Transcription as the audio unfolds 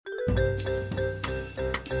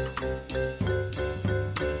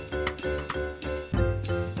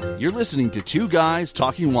You're listening to Two Guys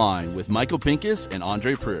Talking Wine with Michael Pincus and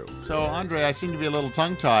Andre Prue. So, Andre, I seem to be a little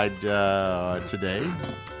tongue-tied today.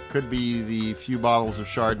 Could be the few bottles of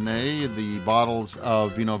Chardonnay, the bottles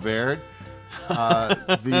of Pinot Verde.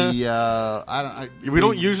 We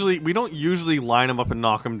don't usually line them up and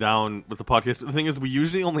knock them down with the podcast. But the thing is, we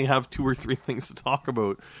usually only have 2 or 3 things to talk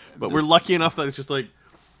about. But we're lucky enough that it's just like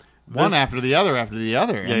one after the other after the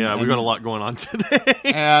other. Yeah, we've got a lot going on today.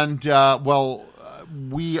 And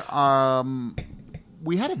we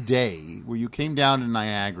had a day where you came down to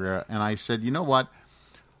Niagara, and I said, you know what?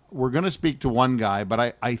 We're going to speak to one guy,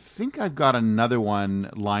 but I think I've got another one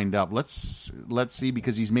lined up. Let's see,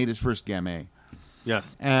 because he's made his first Gamay.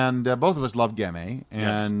 Yes. And both of us love Gamay.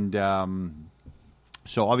 And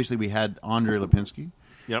so obviously we had Andre Lipinski.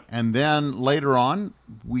 Yep. And then later on,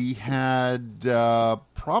 we had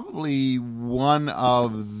probably one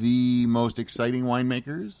of the most exciting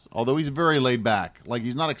winemakers, although he's very laid back. Like,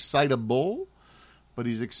 he's not excitable, but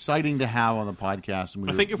he's exciting to have on the podcast. And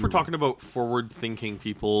I think if we're talking about forward-thinking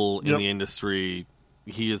people in the industry,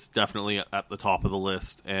 he is definitely at the top of the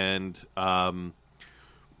list. And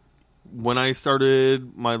when I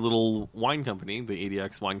started my little wine company, the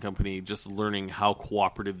ADX Wine Company, just learning how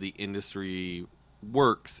cooperative the industry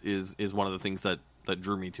works is one of the things that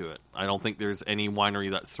drew me to it. I don't think there's any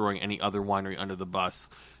winery that's throwing any other winery under the bus.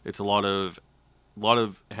 It's a lot of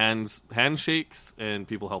handshakes and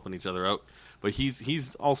people helping each other out. But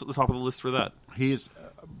he's also at the top of the list for that. He's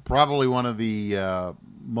probably one of the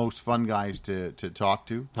most fun guys to talk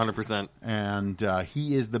to. 100%. And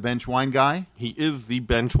he is the bench wine guy. He is the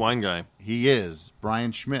bench wine guy. He is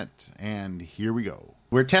Brian Schmidt. And here we go.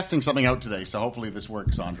 We're testing something out today, so hopefully this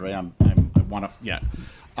works, Andre.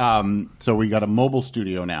 So we got a mobile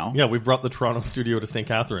studio now. Yeah, we've brought the Toronto studio to St.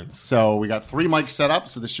 Catharines. So we got 3 mics set up,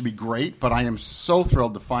 so this should be great. But I am so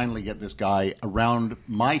thrilled to finally get this guy around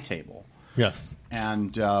my table. Yes.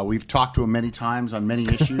 And we've talked to him many times on many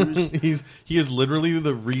issues. He is literally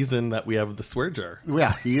the reason that we have the swear jar.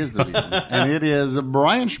 Yeah, he is the reason. And it is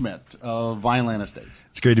Brian Schmidt of Vineland Estates.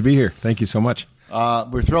 It's great to be here. Thank you so much.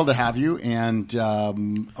 We're thrilled to have you. And,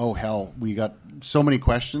 we got so many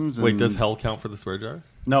questions. And wait, does hell count for the swear jar?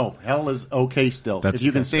 No, hell is okay still. If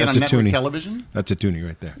you can say it on network television. That's a toonie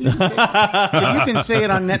right there. If you can say it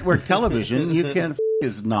on network television, you can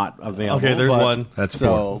is not available. Okay, there's one. That's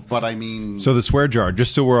so, 4. But I mean... So the swear jar,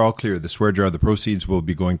 just so we're all clear, the swear jar, the proceeds will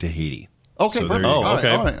be going to Haiti. Okay, so perfect. All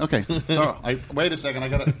right. Okay. So, wait a second.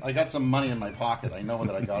 I got some money in my pocket. I know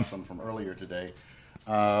that I got some from earlier today.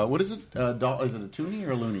 What is it? Is it a toonie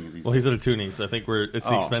or a loony? He's at a toonie, so I think it's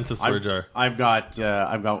the expensive swear jar. I've got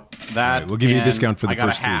that. Right, we'll give you a discount for the first 2. I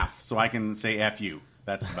got a half, so I can say F you.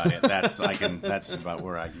 That's about it. That's about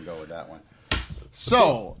where I can go with that one.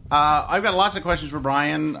 So I've got lots of questions for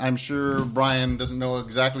Brian. I'm sure Brian doesn't know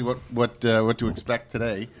exactly what to expect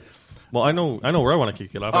today. Well, I know where I want to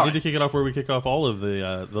kick it off. I need to kick it off where we kick off all of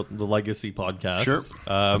the legacy podcasts. Sure.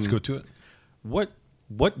 Let's go to it.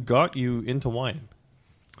 What got you into wine?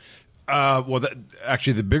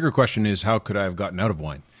 Actually, the bigger question is, how could I have gotten out of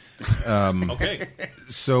wine? Okay.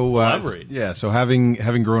 So elaborate. So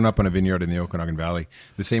having grown up on a vineyard in the Okanagan Valley,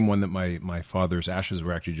 the same one that my father's ashes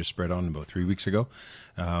were actually just spread on about 3 weeks ago,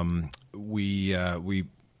 we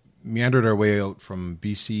meandered our way out from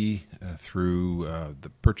BC through the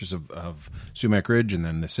purchase of Sumac Ridge, and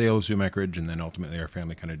then the sale of Sumac Ridge, and then ultimately our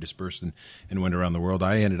family kind of dispersed and went around the world.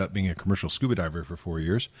 I ended up being a commercial scuba diver for 4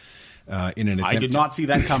 years. In an attempt I did not see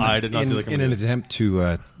that coming. In an attempt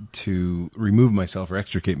to remove myself or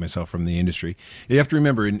extricate myself from the industry. You have to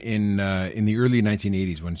remember, in the early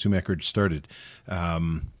 1980s when Sumac Ridge started,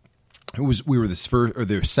 we were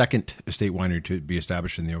the second estate winery to be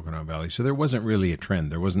established in the Okanagan Valley, so there wasn't really a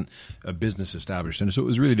trend. There wasn't a business established, and so it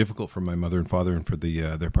was really difficult for my mother and father and for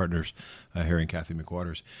their partners, Harry and Kathy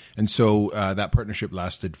McWaters. And so that partnership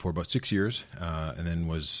lasted for about 6 years, and then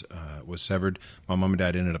was severed. My mom and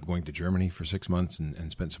dad ended up going to Germany for 6 months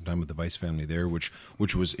and spent some time with the Weiss family there, which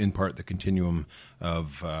was in part the continuum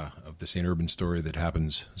of the St. Urban story that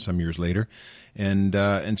happens some years later. And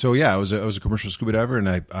so I was a commercial scuba diver, and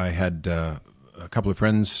I had a couple of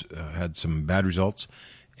friends had some bad results,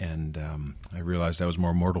 and I realized I was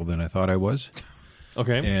more mortal than I thought I was.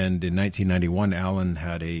 Okay. And in 1991, Alan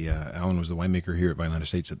was the winemaker here at Vineland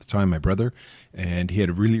Estates at the time, my brother, and he had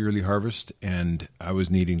a really early harvest, and I was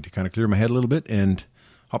needing to kind of clear my head a little bit, and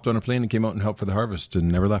hopped on a plane and came out and helped for the harvest, and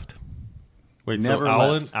never left. Wait, Never so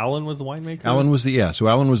Alan was the winemaker? Alan was the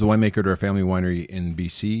winemaker at our family winery in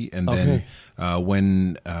BC, and then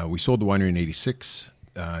when we sold the winery in '86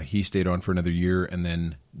 he stayed on for another year, and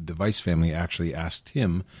then the Weiss family actually asked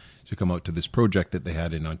him to come out to this project that they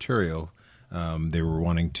had in Ontario. They were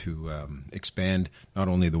wanting to expand not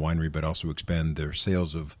only the winery, but also expand their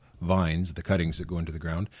sales of vines, the cuttings that go into the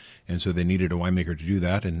ground. And so they needed a winemaker to do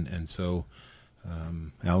that. And so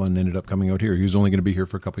Alan ended up coming out here. He was only going to be here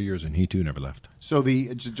for a couple of years, and he too never left. So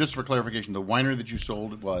just for clarification, the winery that you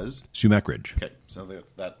sold was Sumac Ridge. Okay, so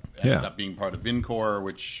that ended up being part of Vincor,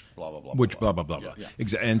 which blah blah blah. Which blah blah blah. Yeah.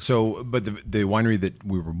 And so, but the winery that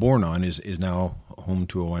we were born on is now home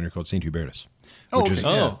to a winery called St. Hubertus.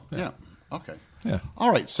 Yeah. Okay. Yeah. All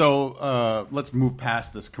right. So let's move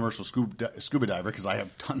past this commercial scuba diver because I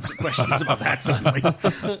have tons of questions about that. Suddenly,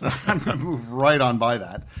 I'm going to move right on by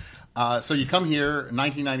that. So you come here,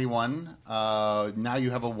 1991. Now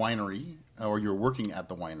you have a winery, or you're working at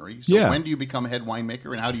the winery. So when do you become head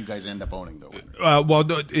winemaker, and how do you guys end up owning the winery? Well,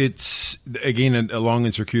 it's, again, a long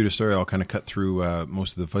and circuitous story. I'll kind of cut through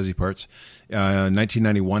most of the fuzzy parts.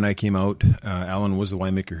 1991, I came out. Alan was the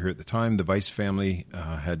winemaker here at the time. The Weiss family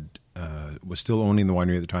was still owning the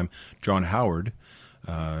winery at the time. John Howard,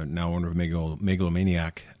 now owner of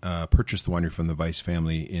Megalomaniac, purchased the winery from the Weiss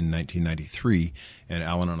family in 1993, and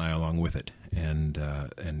Alan and I along with it. And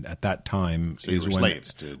at that time, so you were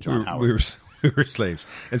slaves to John Howard. We were slaves,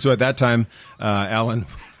 and so at that time, Alan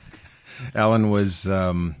was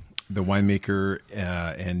the winemaker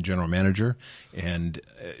and general manager, and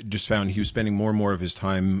just found he was spending more and more of his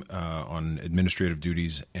time on administrative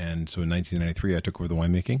duties. And so in 1993, I took over the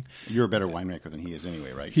winemaking. You're a better winemaker than he is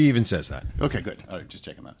anyway, right? He even says that. Okay, good. All right, just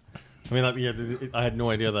checking that. I mean, I had no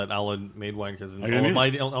idea that Alan made wine because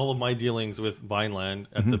all of my dealings with Vineland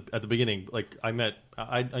at the beginning, like I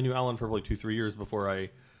knew Alan for probably 2-3 years before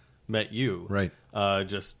I met you. Right.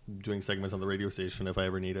 Just doing segments on the radio station. If I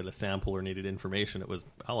ever needed a sample or needed information, it was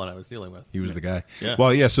Alan I was dealing with. He was the guy. Yeah.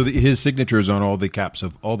 Well, yeah. So his signature is on all the caps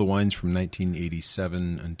of all the wines from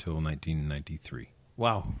 1987 until 1993.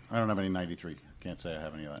 Wow. I don't have any 93. Can't say I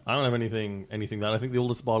have any of that. I don't have anything that. I think the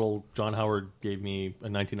oldest bottle John Howard gave me a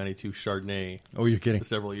 1992 Chardonnay. Oh, you're kidding.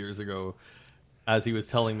 Several years ago. As he was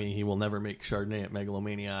telling me he will never make Chardonnay at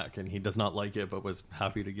Megalomaniac, and he does not like it, but was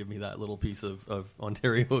happy to give me that little piece of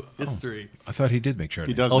Ontario history. I thought he did make Chardonnay.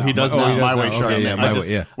 He does. He does now. My way Okay, Chardonnay. yeah, my way,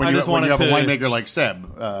 yeah. When you have a winemaker like Seb, you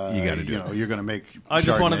got to do it. You're going to make. I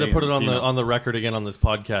just wanted to put it Chardonnay on the record again on this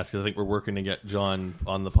podcast because I think we're working to get John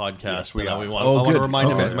on the podcast. Yes, we are. I want to remind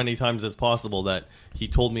him Okay. as many times as possible that he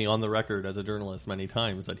told me on the record as a journalist many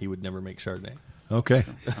times that he would never make Chardonnay. Okay.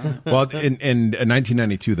 Well, in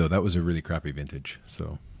 1992 though, that was a really crappy vintage.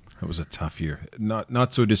 So. That was a tough year.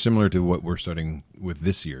 Not so dissimilar to what we're starting with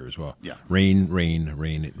this year as well. Yeah. Rain.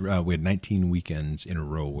 We had 19 weekends in a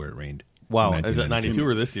row where it rained. Wow. Is that 92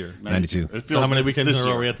 or this year? 92. So how many weekends in a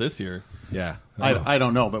row are we at this year? Yeah. I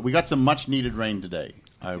don't know, but we got some much needed rain today.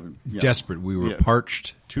 Desperate. We were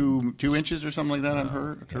parched. 2 inches or something like that. I've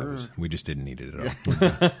heard. We just didn't need it at all.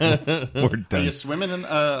 We're done. Are you swimming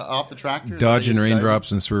off the tractor? Dodging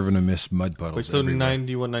raindrops and swerving and miss mud puddles. Wait, so everywhere.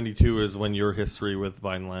 91, 92 is when your history with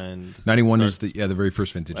Vineland 91 starts. is the very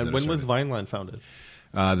first vintage. And when was Vineland founded?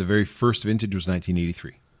 The very first vintage was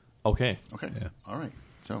 1983. Okay. Yeah. All right.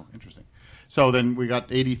 So interesting. So then we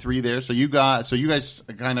got 83 there. So you guys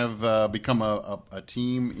kind of become a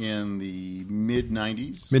team in the mid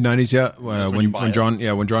 90s. Mid 90s, yeah.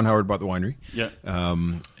 When John Howard bought the winery. Yeah.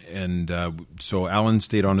 So Alan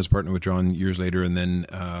stayed on as partner with John years later, and then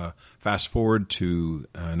fast forward to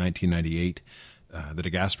 1998, the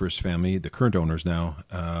De Gasperis family, the current owners now,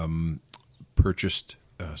 purchased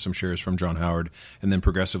some shares from John Howard, and then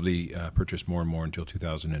progressively purchased more and more until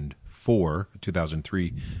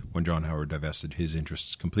 2003, when John Howard divested his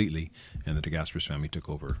interests completely, and the De Gasperis family took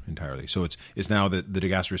over entirely. So it's now the De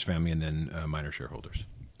Gasperis family and then minor shareholders.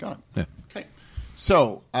 Got it. Yeah. Okay.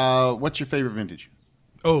 So what's your favorite vintage?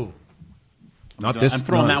 Oh, not this. I'm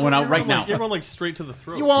throwing that one out right now. You're going straight to the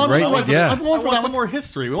throat. I'm Right, going for yeah. I'm going I for want that some one. more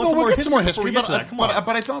history. We'll get some more history, before we get to that. Come on.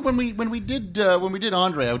 but I thought when we did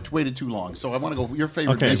Andre, I waited too long. So I want to go your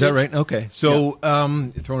favorite. Okay, vintage. Is that right? Okay. So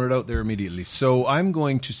throwing it out there immediately. So I'm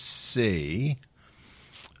going to say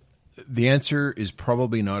the answer is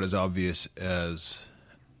probably not as obvious as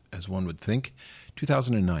one would think.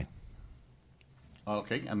 2009.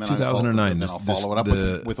 Okay, and then 2009. I'll follow it up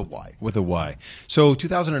with a Y. With a Y. So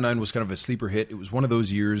 2009 was kind of a sleeper hit. It was one of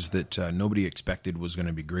those years that nobody expected was going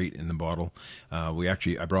to be great in the bottle. I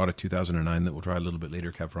brought a 2009 that we'll try a little bit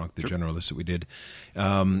later, Cab Franc, the generalist that we did.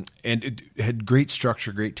 And it had great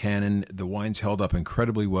structure, great tannin. The wines held up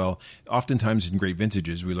incredibly well. Oftentimes in great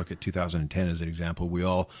vintages, we look at 2010 as an example. We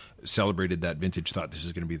all celebrated that vintage, thought this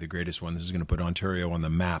is going to be the greatest one. This is going to put Ontario on the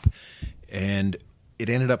map. And it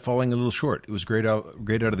ended up falling a little short. It was great out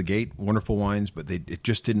of the gate, wonderful wines, but it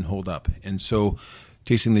just didn't hold up. And so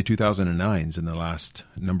tasting the 2009s in the last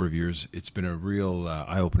number of years, it's been a real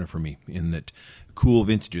eye-opener for me in that cool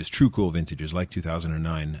vintages, true cool vintages like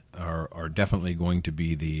 2009 are definitely going to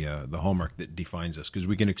be the hallmark that defines us, because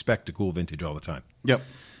we can expect a cool vintage all the time. Yep.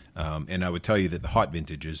 And I would tell you that the hot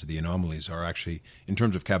vintages, the anomalies, are actually, in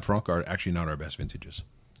terms of Cab Franc, are actually not our best vintages.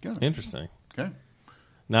 Good. Interesting. Okay.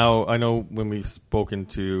 Now, I know when we've spoken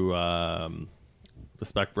to the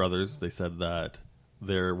Speck brothers, they said that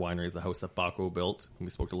their winery is the house that Baco built. When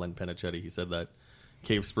we spoke to Len Penichetti, he said that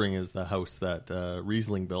Cave Spring is the house that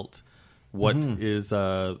Riesling built. What is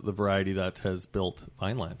the variety that has built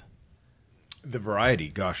Vineland? The variety,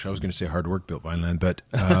 gosh, I was going to say hard work built Vineland, but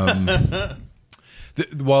I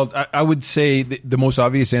would say the most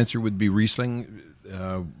obvious answer would be Riesling.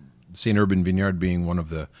 St. Urbain Vineyard being one of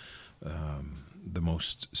the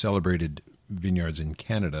most celebrated vineyards in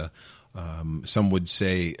Canada. Some would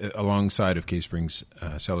say, alongside of Cave Springs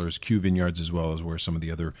cellars, Kew Vineyards as well, as where some of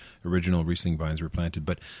the other original Riesling vines were planted.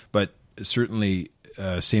 But certainly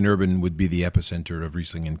St. Urbain would be the epicenter of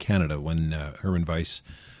Riesling in Canada when Herman Weiss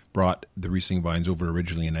brought the Riesling vines over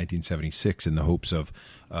originally in 1976 in the hopes of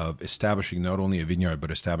establishing not only a vineyard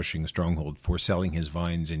but establishing a stronghold for selling his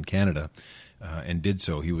vines in Canada, and did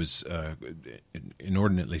so. He was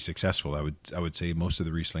inordinately successful. I would say most of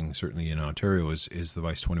the Riesling, certainly in Ontario, is the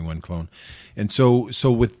Weiss 21 clone. And so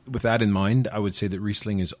with that in mind, I would say that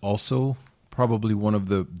Riesling is also probably one of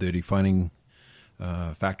the defining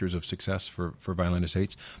factors of success for Vineland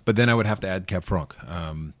Estates. But then I would have to add Cab Franc.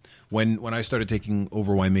 When I started taking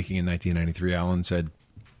over winemaking in 1993, Alan said,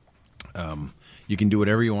 you can do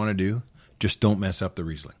whatever you want to do, just don't mess up the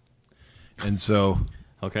Riesling. And so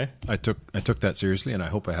Okay. I took that seriously, and I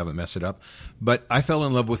hope I haven't messed it up. But I fell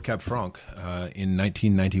in love with Cab Franc in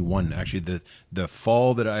 1991. Actually, the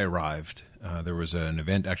fall that I arrived, there was an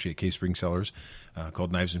event actually at Cave Spring Cellars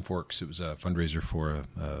called Knives and Forks. It was a fundraiser for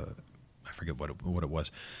I forget what it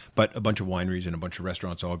was, but a bunch of wineries and a bunch of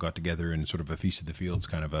restaurants all got together in sort of a Feast of the Fields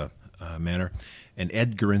kind of a manner. And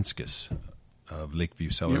Ed Garinskis of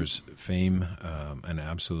Lakeview Cellars fame, an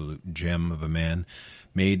absolute gem of a man,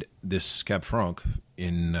 made this Cab Franc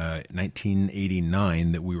in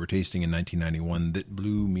 1989 that we were tasting in 1991 that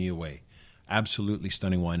blew me away. Absolutely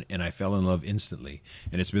stunning wine, and I fell in love instantly.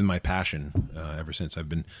 And it's been my passion ever since. I've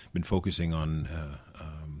been focusing on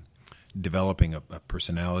developing a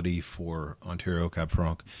personality for Ontario Cab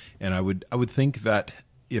Franc, and I would think that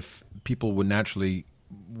if people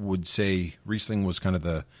would say Riesling was kind of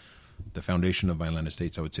the foundation of Vineland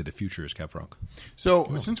Estates, I would say the future is Cab Franc.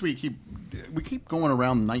 So since we keep going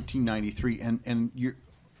around 1993, and you're,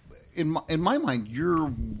 in my mind,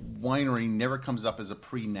 your winery never comes up as a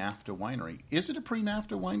pre-NAFTA winery. Is it a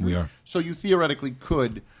pre-NAFTA winery? We are. So you theoretically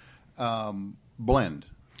could blend.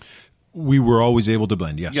 We were always able to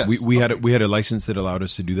blend. Yes, Yes. we had a license that allowed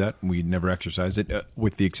us to do that. We never exercised it,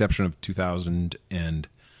 with the exception of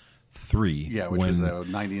 2003. Yeah, which was the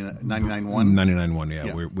 99-1. 99-1, yeah.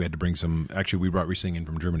 Yeah. We had to bring some. Actually, we brought Riesling in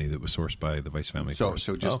from Germany that was sourced by the Weiss family. So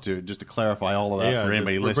just to clarify all of that for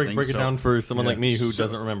anybody listening. Break it down for someone like me who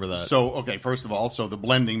doesn't remember that. So, okay, first of all, the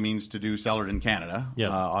blending means to do cellared in Canada,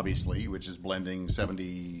 Yes. Obviously, which is blending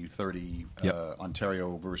 70-30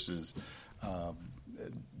 Ontario versus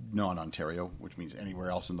non-Ontario, which means anywhere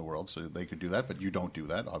else in the world. So they could do that, but you don't do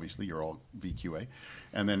that. Obviously, you're all VQA.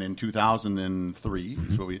 And then in 2003,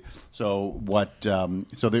 so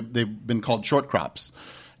they've been called short crops.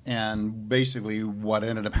 And basically what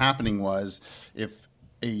ended up happening was if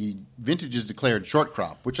a vintage is declared short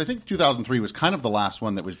crop, which I think 2003 was kind of the last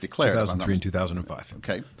one that was declared. 2003 and 2005.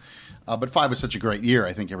 Okay. But 5 was such a great year,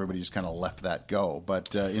 I think everybody just kind of let that go.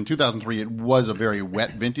 But in 2003, it was a very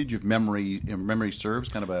wet vintage, if memory serves.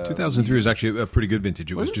 Kind of a 2003 was actually a pretty good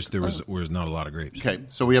vintage. It was just there was not a lot of grapes. Okay,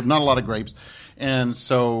 so we have not a lot of grapes. And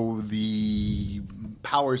so the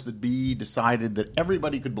powers that be decided that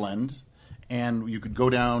everybody could blend, and you could go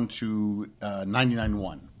down to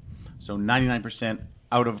 99-1. So 99%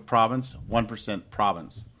 out of province, 1%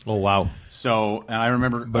 province. Oh, wow. So, and I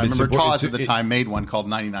remember Toz at the time made one called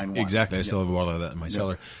 99-1. Exactly. I still have a bottle of that in my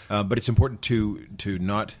cellar. But it's important to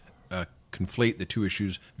not conflate the two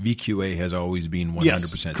issues. VQA has always been 100%.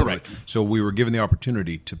 Yes, correct. So we were given the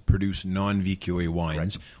opportunity to produce non-VQA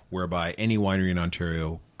wines, whereby any winery in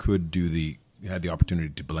Ontario could do the had the opportunity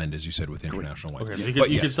to blend, as you said, with international wines. Okay, But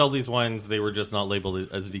you yes, could sell these wines; they were just not labeled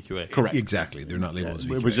as VQA. Correct. exactly. They're not labeled as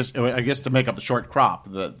VQA. It was just, I guess, to make up the short crop.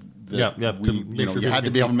 To We, make you know, sure you had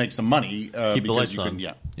to people be can able to make some money keep the because lights you on. could.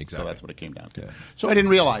 Yeah, Exactly. So that's what it came down to. Yeah. So I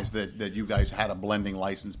didn't realize that you guys had a blending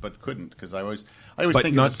license but couldn't, because I always but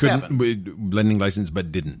think not of the seven. blending license,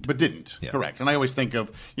 but didn't. But didn't. Yeah. Correct. And I always think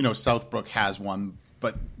of, Southbrook has one,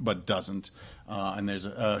 but doesn't. And there's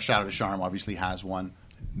a Chateau de Charme obviously has one.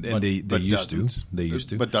 And they used to. doesn't. They used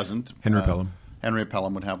to. But doesn't. Henry Pelham. Henry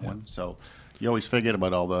Pelham would have one. So you always forget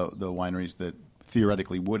about all the wineries that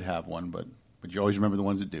theoretically would have one, but you always remember the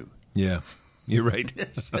ones that do. Yeah, you're right.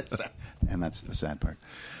 And that's the sad part.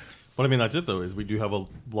 But I mean, that's it though. Is we do have a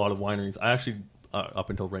lot of wineries. I actually, up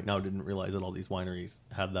until right now, didn't realize that all these wineries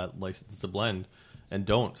had that license to blend, and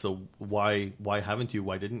don't. So why haven't you?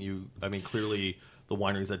 Why didn't you? I mean, clearly the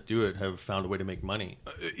wineries that do it have found a way to make money.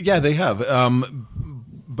 Yeah, they have.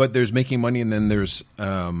 But there's making money, and then there's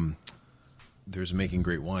making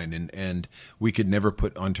great wine, and we could never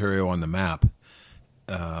put Ontario on the map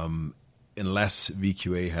unless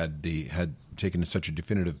VQA had taken such a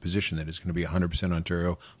definitive position that it's going to be 100%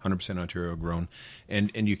 Ontario, 100% Ontario grown, and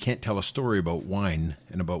you can't tell a story about wine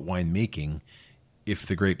and about wine making if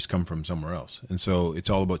the grapes come from somewhere else. And so it's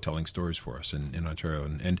all about telling stories for us in Ontario,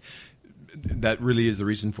 and that really is the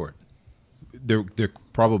reason for it. There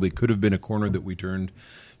probably could have been a corner that we turned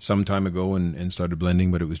some time ago and started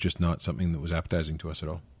blending, but it was just not something that was appetizing to us at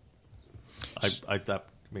all. That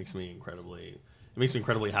makes me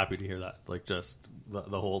incredibly happy to hear that. Like, just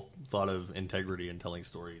the whole thought of integrity and telling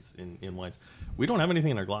stories in wines. We don't have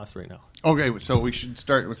anything in our glass right now. Okay, so we should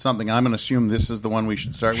start with something. I'm going to assume this is the one we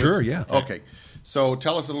should start with. Sure, yeah. Okay. So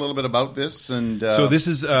tell us a little bit about this. And so this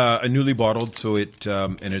is a newly bottled, so it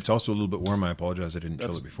and it's also a little bit warm. I apologize, I didn't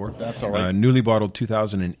chill it before. That's all right. Newly bottled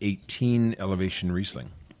 2018 Elevation Riesling.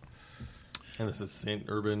 And this is St.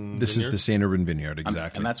 Urban This Vineyard? is the St. Urban Vineyard,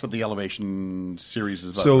 exactly. And that's what the Elevation series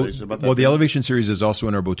is about. So, right? Is it about that well, the vineyard? Elevation series is also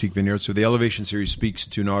in our boutique vineyard. So the Elevation series speaks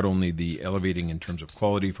to not only the elevating in terms of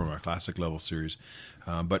quality from our classic level series,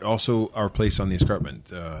 but also our place on the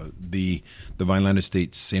escarpment. The Vineland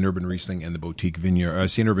Estates, St. Urban Riesling, and the boutique vineyard,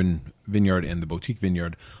 St. Urban Vineyard and the boutique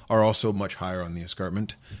vineyard are also much higher on the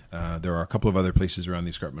escarpment. There are a couple of other places around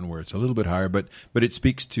the escarpment where it's a little bit higher, but it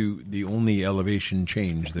speaks to the only elevation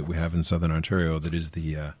change that we have in southern Ontario, that is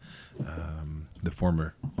the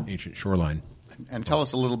former ancient shoreline. And tell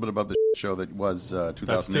us a little bit about the show that was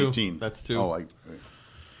 2018. That's two. Oh,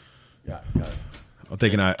 yeah, got it.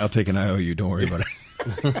 I'll take an IOU. Don't worry about it.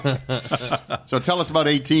 So tell us about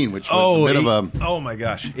 18, which was a bit of a... Oh my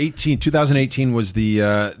gosh, 2018 was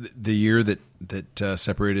the year that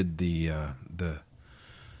separated the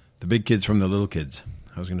big kids from the little kids.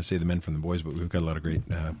 I was going to say the men from the boys, but we've got a lot of great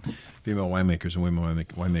female winemakers and women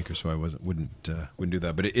winemakers, so I wouldn't do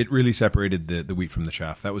that. But it really separated the wheat from the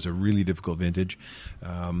chaff. That was a really difficult vintage.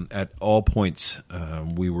 At all points,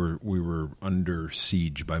 we were under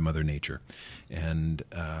siege by Mother Nature, and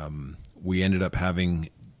we ended up having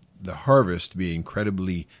the harvest be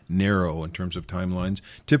incredibly narrow in terms of timelines.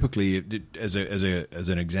 Typically, as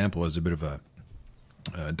an example, as a bit of a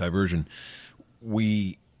diversion,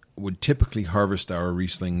 we would typically harvest our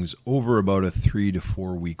Rieslings over about a 3 to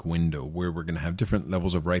 4 week window, where we're going to have different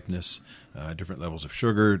levels of ripeness, different levels of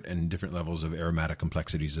sugar, and different levels of aromatic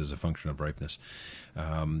complexities as a function of ripeness,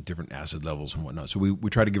 different acid levels and whatnot. So we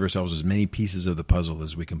try to give ourselves as many pieces of the puzzle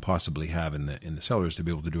as we can possibly have in the cellars to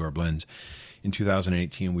be able to do our blends. In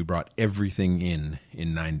 2018, we brought everything in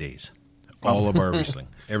 9 days. All of our Riesling,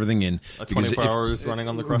 everything in. 24 hours running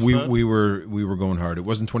on the crush we pad? we were going hard. It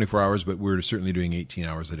wasn't 24 hours, but we were certainly doing 18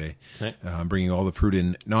 hours a day, Okay. Bringing all the fruit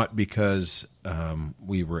in. Not because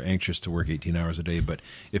we were anxious to work 18 hours a day, but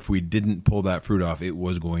if we didn't pull that fruit off, it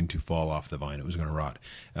was going to fall off the vine. It was going to rot.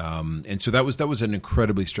 And so that was an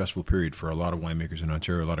incredibly stressful period for a lot of winemakers in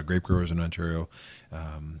Ontario, a lot of grape growers in Ontario.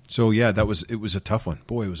 So yeah, it was a tough one.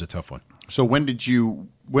 Boy, it was a tough one. So when did you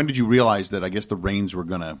realize that, I guess, the rains were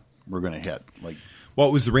gonna hit? Like, well,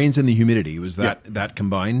 it was the rains and the humidity. It was that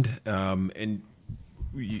combined, and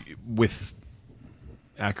with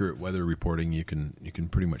accurate weather reporting, you can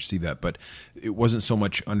pretty much see that. But it wasn't so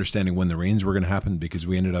much understanding when the rains were going to happen, because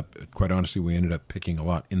we ended up picking a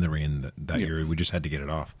lot in the rain that year. We just had to get it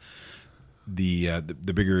off. The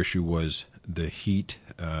bigger issue was the heat,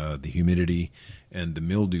 the humidity, and the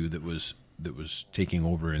mildew that was taking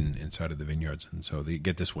over inside of the vineyards. And so they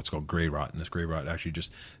get what's called gray rot, and this gray rot actually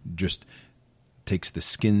just takes the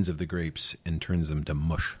skins of the grapes and turns them to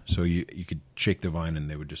mush. So you could shake the vine and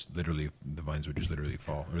the vines would just literally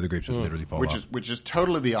fall, or the grapes would literally fall off. Which is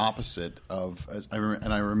totally the opposite of. I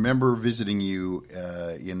remember visiting you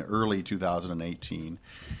in early 2018,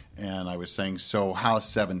 and I was saying, so how's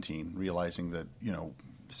 17? Realizing that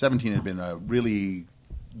 17 had been a really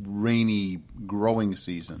rainy growing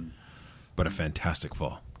season, but a fantastic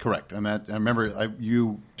fall. Correct, and that I remember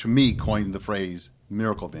you to me coined the phrase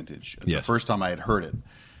miracle vintage. It's the first time I had heard it,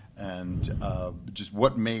 and just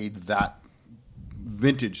what made that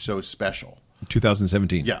vintage so special.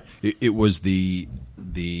 2017. Yeah, it was the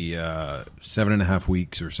 7.5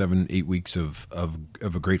 weeks or 7-8 weeks of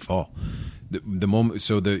a great fall. The moment.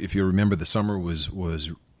 So if you remember, the summer was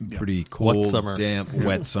pretty cold, summer. damp,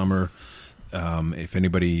 wet summer. If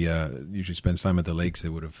anybody usually spends time at the lakes, they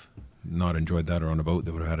would have not enjoyed that, or on a boat,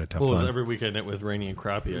 they would have had a tough time. Every weekend it was rainy and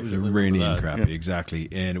crappy. It was rainy and crappy, exactly.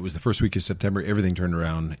 And it was the first week of September. Everything turned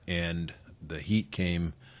around, and the heat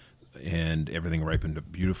came, and everything ripened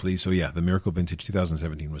beautifully. So yeah, the Miracle Vintage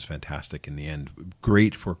 2017 was fantastic in the end.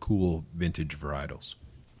 Great for cool vintage varietals.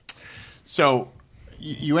 So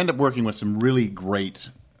you end up working with some really great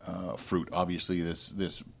fruit. Obviously,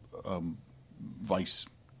 this Weiss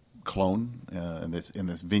clone in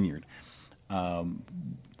this vineyard.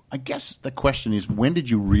 I guess the question is, when did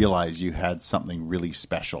you realize you had something really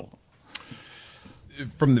special?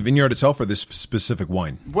 From the vineyard itself, or this specific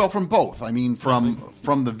wine? Well, from both. I mean, from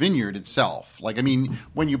the vineyard itself. Like, I mean,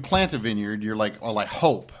 when you plant a vineyard, you're like, well, I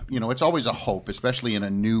hope. It's always a hope, especially in a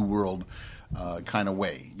new world kind of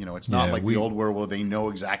way. It's not like the old world where they know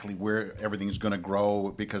exactly where everything's going to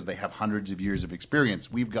grow because they have hundreds of years of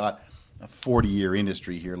experience. We've got a 40-year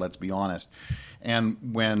industry here, let's be honest. And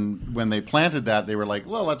when they planted that, they were like,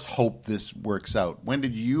 well, let's hope this works out. When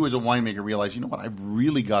did you as a winemaker realize, you know what, I've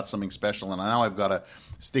really got something special, and now I've got to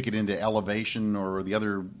stick it into elevation or the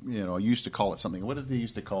other, I used to call it something. What did they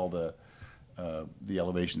used to call the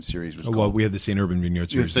elevation series? Well, we had the St. Urban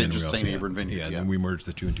Vineyard series. Just St. Urban Vineyards, and we merged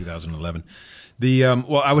the two in 2011.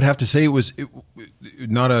 I would have to say it was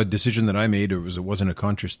not a decision that I made. It wasn't a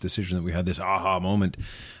conscious decision that we had this aha moment.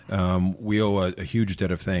 We owe a huge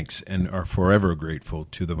debt of thanks and are forever grateful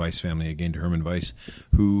to the Weiss family, again to Herman Weiss,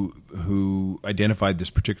 who identified this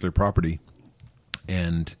particular property,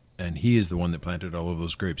 and he is the one that planted all of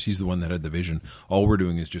those grapes. He's the one that had the vision. All we're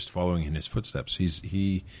doing is just following in his footsteps.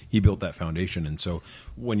 He built that foundation, and so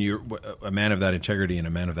when you're a man of that integrity and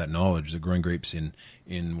a man of that knowledge, the growing grapes in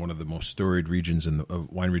one of the most storied regions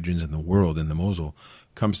wine regions in the world, in the Mosel,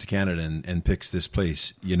 comes to Canada and picks this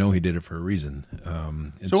place, he did it for a reason.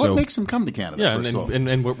 So what makes him come to Canada? Yeah,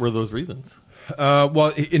 and what were those reasons? Well,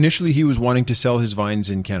 initially he was wanting to sell his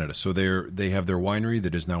vines in Canada. So they have their winery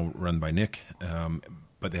that is now run by Nick.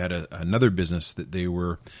 But they had another business that they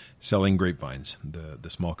were selling grapevines, the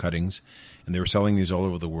small cuttings, and they were selling these all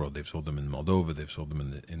over the world. They've sold them in Moldova, they've sold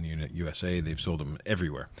them in the USA, they've sold them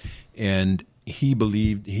everywhere. And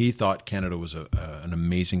he thought Canada was an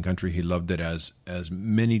amazing country. He loved it as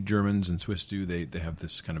many Germans and Swiss do. They have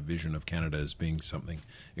this kind of vision of Canada as being something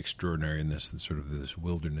extraordinary in this sort of this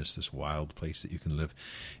wilderness, this wild place that you can live.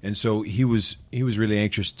 And so he was really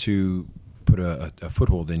anxious to put a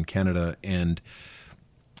foothold in Canada, and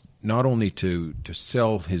not only to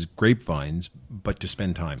sell his grapevines, but to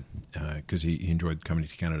spend time, because he enjoyed coming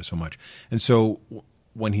to Canada so much. And so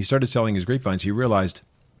when he started selling his grapevines, he realized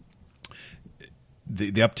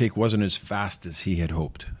the uptake wasn't as fast as he had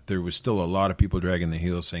hoped. There was still a lot of people dragging their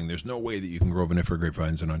heels saying, there's no way that you can grow vinifera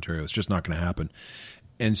grapevines in Ontario. It's just not going to happen.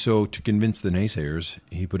 And so to convince the naysayers,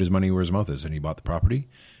 he put his money where his mouth is, and he bought the property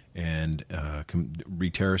and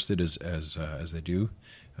re-terraced it as they do.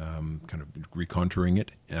 Kind of recontouring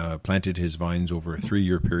it, planted his vines over a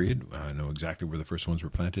 3-year period. I know exactly where the first ones were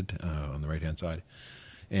planted, on the right-hand side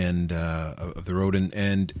and of the road.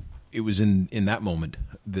 And it was in that moment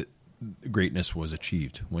that greatness was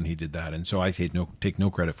achieved when he did that. And so I take no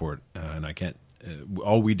credit for it. And I can't.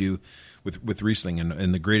 All we do with Riesling,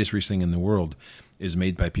 and the greatest Riesling in the world, is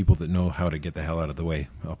made by people that know how to get the hell out of the way.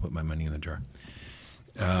 I'll put my money in the jar.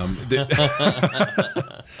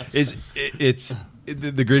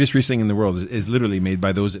 The greatest Riesling in the world is literally made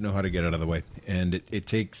by those that know how to get out of the way, and it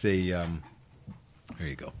takes a. There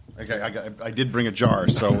you go. Okay, I did bring a jar,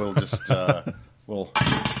 so we'll just we'll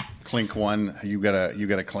clink one. You got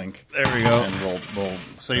a clink. There we go. And we'll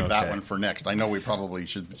save that one for next. I know we probably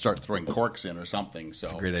should start throwing corks in or something. So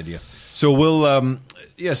that's a great idea. So we'll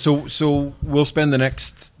so we'll spend the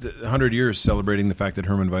next 100 years celebrating the fact that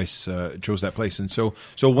Herman Weiss chose that place. And so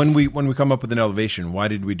when we come up with an elevation, why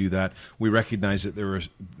did we do that? We recognize that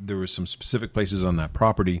there were some specific places on that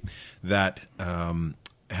property that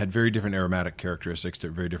had very different aromatic characteristics,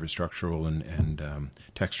 very different structural and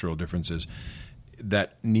textural differences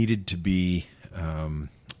that needed to be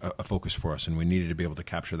a focus for us, and we needed to be able to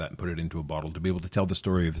capture that and put it into a bottle to be able to tell the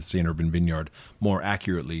story of the St. Urban Vineyard more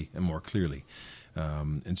accurately and more clearly.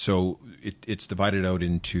 And so it's divided out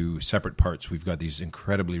into separate parts. We've got these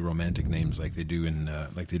incredibly romantic names like they do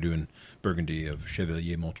in Burgundy of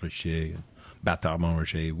Chevalier Montrachet, Bâtard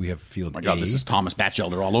Montrachet. We have Field. My God, this is Thomas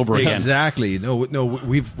Batchelder all over again. Exactly. No,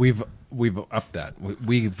 we've upped that.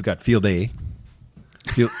 We've got Field A,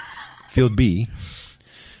 Field B,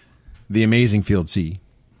 the amazing Field C,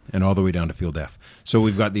 and all the way down to Field F. So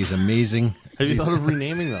we've got these amazing. Have you thought of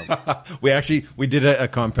renaming them? We did a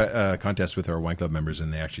contest with our wine club members,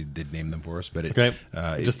 and they actually did name them for us, but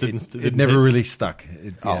it never really stuck.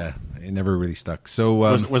 It never really stuck. So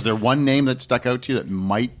was there one name that stuck out to you that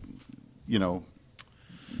might,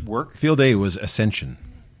 work? Field A was Ascension.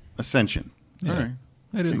 Ascension. Yeah. All right.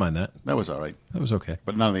 I didn't mind that. That was all right. That was okay.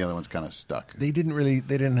 But none of the other ones kind of stuck. They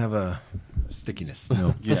didn't have a stickiness.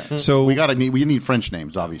 No. Yeah. So we need French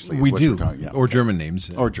names, obviously. We do. Yeah, or German names.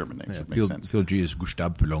 Or German names. Yeah, it makes sense. Field G is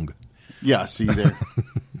Gustave Pelong. Yeah, see there.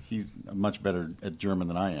 He's much better at German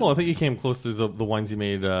than I am. Well, I think you came close to the wines you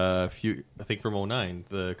made I think from 2009,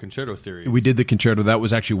 the Concerto series. We did the Concerto. That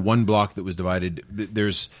was actually one block that was divided.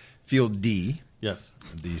 There's Field D. Yes.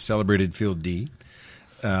 The celebrated Field D.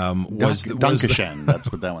 Dankeschön.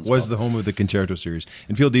 That's what that one's was called. the home of the Concerto series.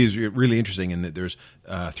 And Field D is really interesting in that there's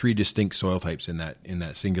 3 distinct soil types in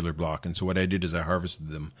that singular block. And so what I did is I harvested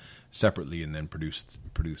them separately and then produced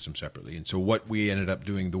them separately. And so what we ended up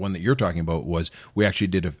doing, the one that you're talking about, was we actually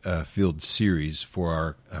did a field series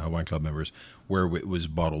for our wine club members where it was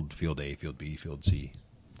bottled Field A, Field B, Field C.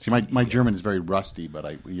 See, my German is very rusty, but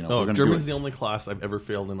we're going to German's the only class I've ever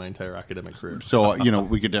failed in my entire academic career. So,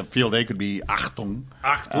 we could have Field A could be Achtung.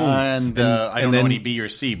 And I don't know any B or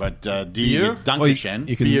C, but D, Bier? Dankeschön.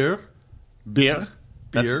 Beer. Beer.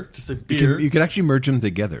 Just a beer. You could actually merge them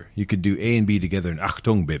together. You could do A and B together and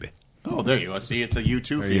Achtung, baby. Oh, there you go. See, it's a U2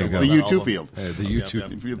 you field. go. The U2 field. The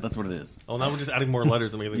U2 field. That's what it is. Oh, now we're just adding more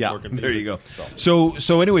letters and making things more confusing. There you go.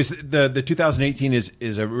 So anyways, the 2018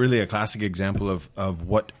 is really a classic example of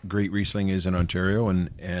what great Riesling is in Ontario,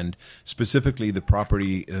 and specifically the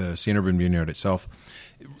property, St. Urban Vineyard itself.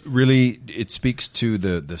 Really, it speaks to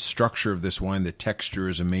the structure of this wine. The texture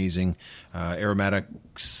is amazing.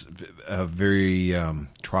 Aromatics, very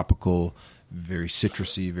tropical, very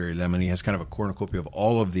citrusy, very lemony. It has kind of a cornucopia of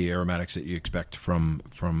all of the aromatics that you expect from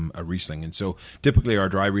a Riesling. And so typically our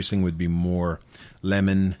dry Riesling would be more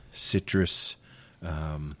lemon, citrus,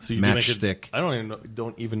 matchstick. I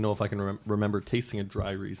don't even know if I can remember tasting a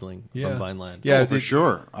dry Riesling from Vineland. Yeah, for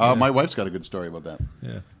sure. My wife's got a good story about that.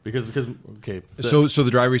 Yeah. Because okay. So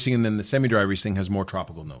the dry Riesling and then the semi-dry Riesling has more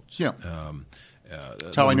tropical notes. Yeah.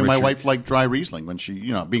 That's how I knew my wife liked dry Riesling. When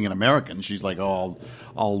she, being an American, she's like, "Oh,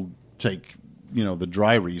 I'll take, the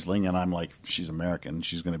dry Riesling," and I'm like, she's American,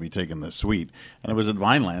 she's going to be taking the sweet. And it was at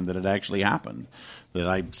Vineland that it actually happened. That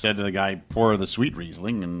I said to the guy, "Pour the sweet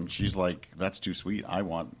Riesling," and she's like, "That's too sweet.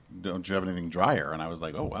 Don't you have anything drier?" And I was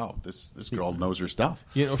like, "Oh wow, this girl knows her stuff."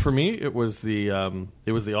 For me, it was the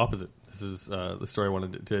opposite. This is the story I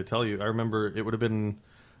wanted to tell you. I remember it would have been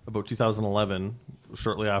about 2011,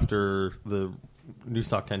 shortly after the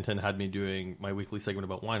Newstock 1010 had me doing my weekly segment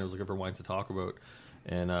about wine. I was looking for wines to talk about.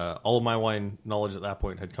 And all of my wine knowledge at that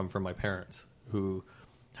point had come from my parents, who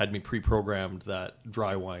had me pre-programmed that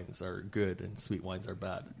dry wines are good and sweet wines are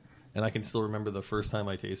bad. And I can still remember the first time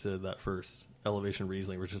I tasted that first Elevation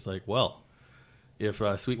Riesling, which is like, well, if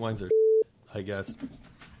sweet wines are I guess...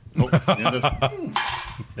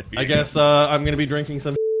 I guess I'm going to be drinking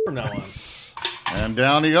some from now on. And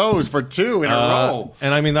down he goes for 2 in a row.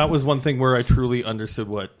 And I mean, that was one thing where I truly understood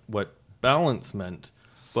what balance meant.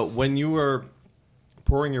 But when you were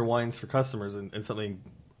pouring your wines for customers and something,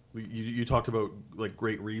 you talked about like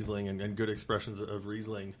great Riesling and good expressions of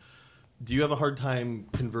Riesling. Do you have a hard time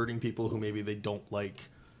converting people who maybe they don't like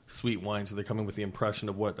sweet wines, so they come in with the impression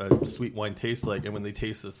of what a sweet wine tastes like, and when they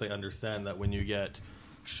taste this, they understand that when you get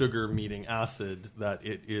sugar meeting acid, that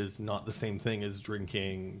it is not the same thing as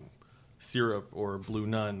drinking syrup or Blue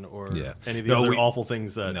Nun or any of the other awful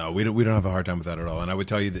things that... No, we don't have a hard time with that at all. And I would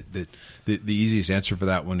tell you that the easiest answer for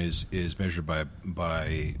that one is measured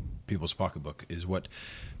by people's pocketbook, is what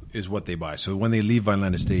they buy. So when they leave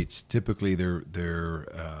Vineland Estates, typically they're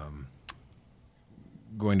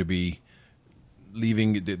going to be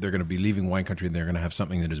leaving wine country, and they're going to have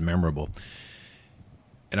something that is memorable.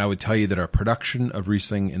 And I would tell you that our production of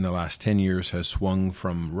Riesling in the last 10 years has swung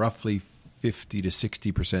from roughly 50 to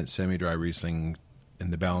 60% semi-dry Riesling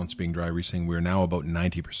and the balance being dry Riesling. We're now about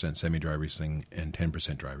 90% semi-dry Riesling and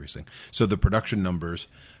 10% dry Riesling. So the production numbers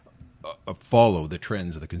follow the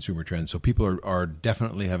trends of the consumer trends. So people are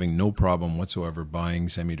definitely having no problem whatsoever buying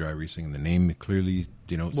semi-dry Riesling. The name clearly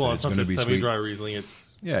denotes that it's going to be semi-dry sweet. Riesling.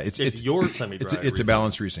 It's your semi-dry. It's a Riesling.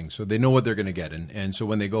 balanced Riesling, so they know what they're going to get, and so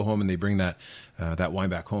when they go home and they bring that wine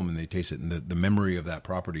back home and they taste it, and the memory of that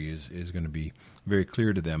property is going to be very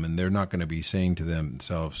clear to them, and they're not going to be saying to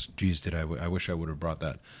themselves, "Geez, I wish I would have bought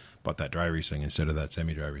that dry Riesling instead of that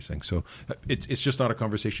semi-dry Riesling." So it's just not a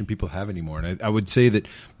conversation people have anymore. And I would say that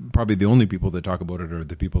probably the only people that talk about it are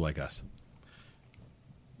the people like us.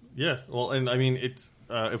 Yeah, well, and I mean, it's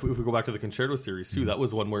if we go back to the Concerto series too, that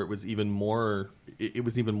was one where it was even more. It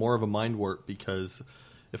was even more of a mind warp because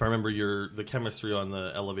if I remember, the chemistry on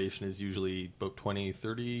the elevation is usually about 20,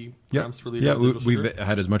 30 grams per liter. Yeah, of we've sugar.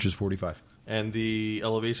 had as much as 45. And the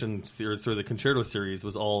elevation, the Concerto series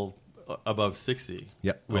was all above 60.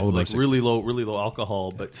 Yeah, with all above like 60. really low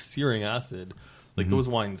alcohol, but searing acid. Like those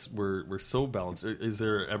wines were so balanced. Is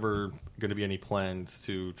there ever going to be any plans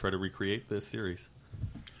to try to recreate this series?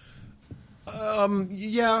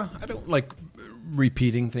 Yeah, I don't like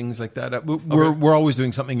repeating things like that. We're always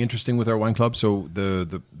doing something interesting with our wine club. So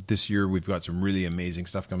this year we've got some really amazing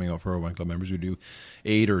stuff coming out for our wine club members. We do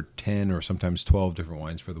 8 or 10 or sometimes 12 different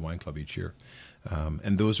wines for the wine club each year.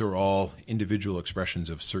 And those are all individual expressions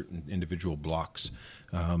of certain individual blocks.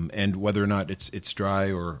 And whether or not it's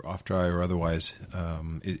dry or off dry or otherwise,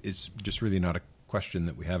 it's just really not a question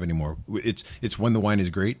that we have anymore. It's when the wine is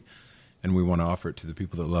great, and we want to offer it to the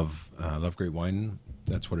people that love great wine.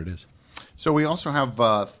 That's what it is. So we also have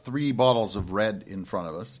 3 bottles of red in front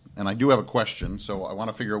of us, and I do have a question. So I want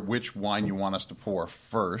to figure out which wine you want us to pour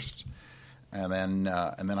first. And then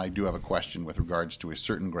I do have a question with regards to a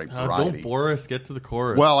certain grape variety. Don't bore us. Get to the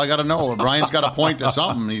chorus. Well, I got to know. Brian's got to point to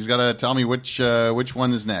something. He's got to tell me which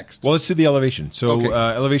one is next. Well, let's do the elevation. So Okay.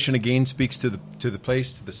 Elevation again speaks to the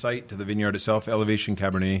place, to the site, to the vineyard itself. Elevation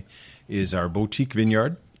Cabernet is our boutique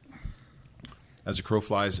vineyard. As a crow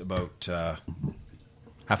flies, about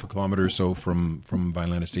half a kilometer or so from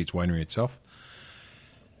Vineland Estates Winery itself.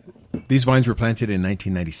 These vines were planted in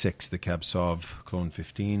 1996, the Cab Sauv Clone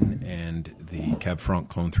 15 and the Cab Franc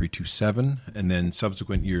Clone 327. And then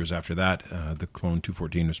subsequent years after that, the Clone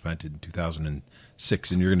 214 was planted in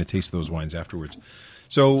 2006. And you're going to taste those wines afterwards.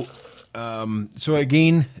 So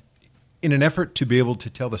again, in an effort to be able to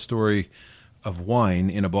tell the story of wine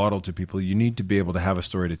in a bottle to people, you need to be able to have a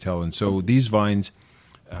story to tell. And so these vines,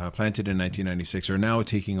 planted in 1996, are now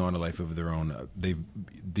taking on a life of their own.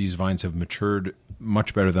 These vines have matured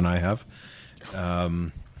much better than I have.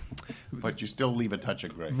 But you still leave a touch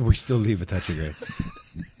of grape. We still leave a touch of grape.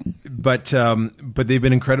 But they've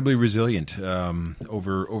been incredibly resilient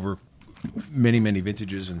over many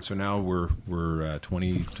vintages, and so now we're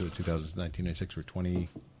 20 to 1996. We're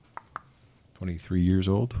 23 years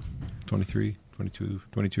old, 22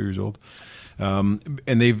 years old. And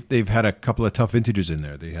they've had a couple of tough vintages in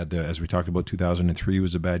there. They had, as we talked about, 2003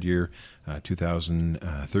 was a bad year,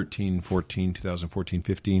 2013, 14, 2014,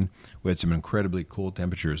 15. We had some incredibly cold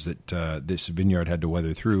temperatures that this vineyard had to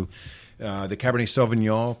weather through. The Cabernet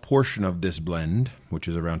Sauvignon portion of this blend, which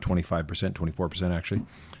is around 25%, 24% actually,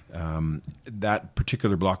 that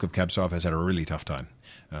particular block of Cab Sauv has had a really tough time.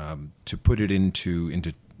 To put it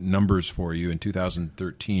into numbers for you, in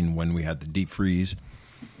 2013, when we had the deep freeze,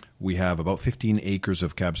 we have about 15 acres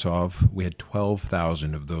of Cab Sauv. We had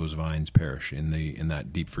 12,000 of those vines perish in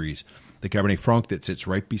that deep freeze. The Cabernet Franc that sits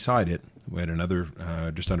right beside it, we had another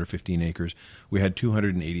just under 15 acres. We had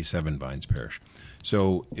 287 vines perish.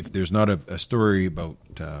 So if there's not a story about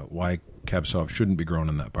why Cab Sauv shouldn't be grown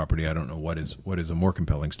on that property, I don't know what is a more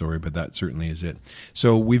compelling story, but that certainly is it.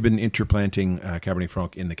 So we've been interplanting Cabernet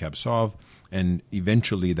Franc in the Cab Sauv, and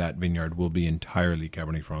eventually that vineyard will be entirely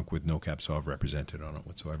Cabernet Franc with no Cab Sauv represented on it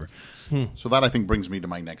whatsoever. So that, I think, brings me to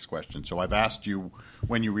my next question. So I've asked you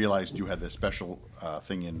when you realized you had this special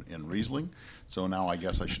thing in Riesling. So now I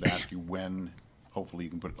guess I should ask you when, hopefully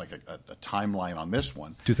you can put like a timeline on this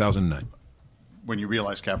one. 2009. When you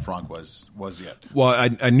realized Cab Franc was it? Well,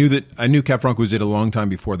 I knew Cab Franc was it a long time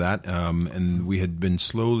before that, and we had been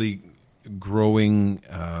slowly growing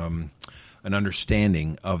an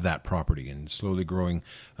understanding of that property and slowly growing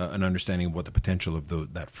an understanding of what the potential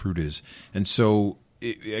of that fruit is. And so,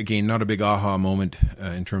 again, not a big aha moment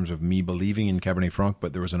in terms of me believing in Cabernet Franc,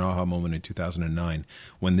 but there was an aha moment in 2009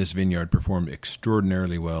 when this vineyard performed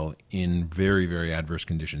extraordinarily well in very, very adverse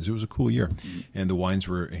conditions. It was a cool year, and the wines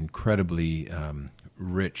were incredibly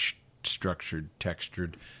rich, structured,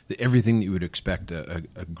 textured, everything that you would expect a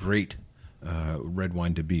great red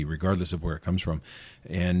wine to be, regardless of where it comes from.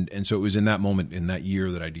 And so it was in that moment, in that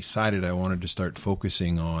year, that I decided I wanted to start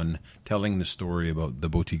focusing on telling the story about the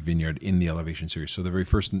Boutique Vineyard in the Elevation series. So the very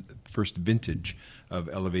first vintage of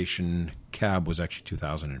Elevation Cab was actually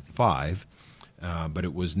 2005, but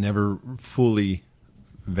it was never fully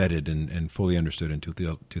vetted and fully understood until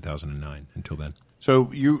 2009, until then.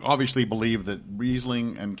 So you obviously believe that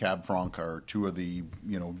Riesling and Cab Franc are two of the,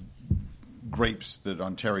 grapes that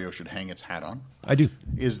Ontario should hang its hat on. I do.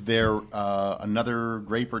 Is there another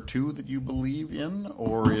grape or two that you believe in,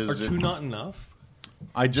 or is Are two not enough?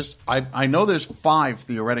 I know there's 5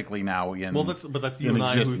 theoretically now in. Well, that's you and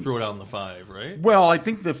I who threw it out in the 5, right? Well, I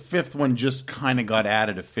think the 5th one just kind of got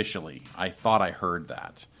added officially. I thought I heard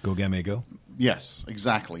that. Go Gamay Go? Yes,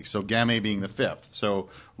 exactly. So Gamay being the 5th. So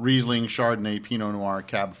Riesling, Chardonnay, Pinot Noir,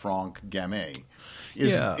 Cab Franc, Gamay.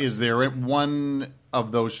 Is there one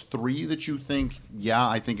of those 3 that you think,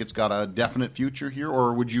 I think it's got a definite future here?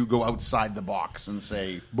 Or would you go outside the box and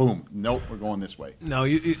say, boom, nope, we're going this way? No,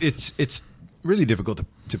 it's really difficult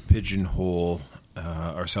to pigeonhole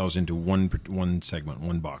ourselves into one segment,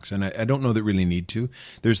 one box, and I don't know that we really need to.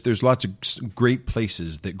 There's lots of great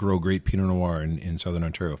places that grow great Pinot Noir in Southern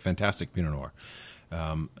Ontario. Fantastic Pinot Noir,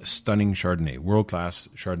 stunning Chardonnay, world class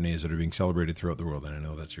Chardonnays that are being celebrated throughout the world. And I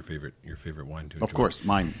know that's your favorite wine too. Of course,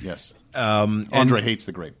 mine. Yes. Andre hates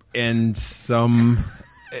the grape, and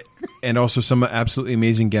also some absolutely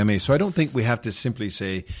amazing Gamay. So I don't think we have to simply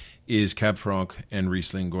say, is Cab Franc and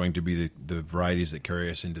Riesling going to be the varieties that carry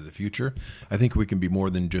us into the future? I think we can be more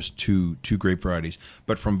than just two grape varieties.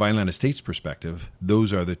 But from Vineland Estates' perspective,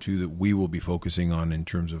 those are the 2 that we will be focusing on in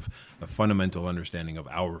terms of a fundamental understanding of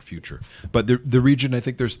our future. But the region, I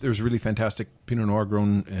think there's really fantastic Pinot Noir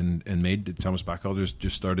grown and made. Thomas Bachelder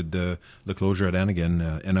just started the Le Closure at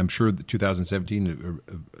Annigan, and I'm sure the 2017,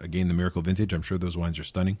 again, the Miracle Vintage, I'm sure those wines are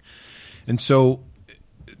stunning. And so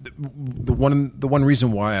the one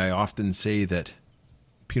reason why I often say that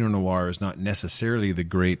Pinot Noir is not necessarily the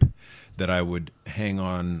grape that I would hang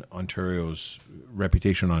on Ontario's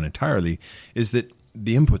reputation on entirely is that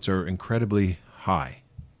the inputs are incredibly high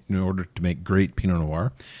in order to make great Pinot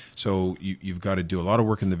Noir. So you've got to do a lot of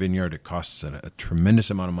work in the vineyard. It costs a tremendous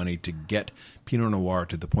amount of money to get Pinot Noir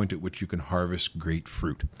to the point at which you can harvest great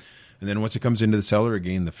fruit. And then once it comes into the cellar,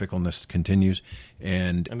 again, the fickleness continues.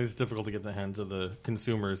 And it's difficult to get the hands of the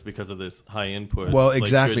consumers because of this high input. Well,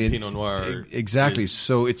 exactly. Like good Pinot Noir. Exactly.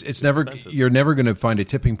 So it's never expensive. You're never going to find a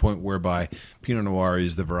tipping point whereby Pinot Noir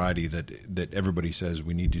is the variety that everybody says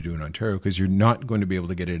we need to do in Ontario, because you're not going to be able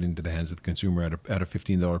to get it into the hands of the consumer at a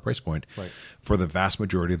 $15 price point for the vast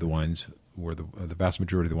majority of the wines where the vast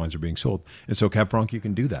majority of the wines are being sold. And so Cab Franc, you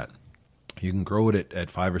can do that. You can grow it at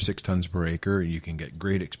 5 or 6 tons per acre. You can get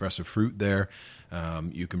great expressive fruit there.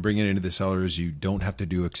 You can bring it into the cellars. You don't have to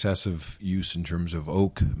do excessive use in terms of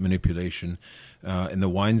oak manipulation. And the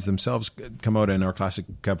wines themselves come out in our classic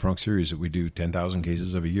Cab Franc series that we do 10,000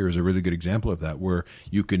 cases of a year is a really good example of that, where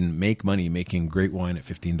you can make money making great wine at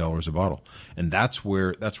 $15 a bottle. And that's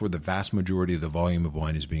where the vast majority of the volume of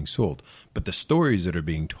wine is being sold. But the stories that are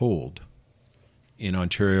being told in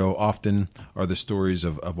Ontario often are the stories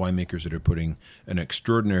of winemakers that are putting an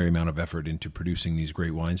extraordinary amount of effort into producing these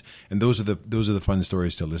great wines, and those are the fun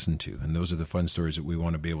stories to listen to, and those are the fun stories that we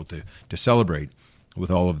want to be able to celebrate with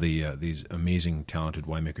all of these amazing talented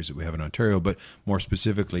winemakers that we have in Ontario. But more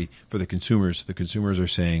specifically for the consumers are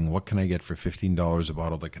saying, what can I get for $15 a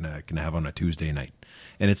bottle that can I have on a Tuesday night?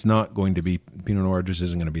 And it's not going to be, Pinot Noir just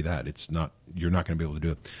isn't going to be that. You're not going to be able to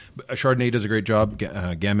do it. But Chardonnay does a great job.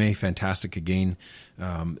 Gamay, fantastic again.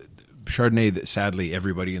 Chardonnay, sadly,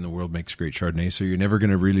 everybody in the world makes great Chardonnay, so you're never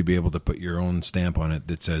going to really be able to put your own stamp on it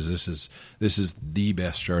that says this is the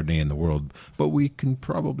best Chardonnay in the world. But we can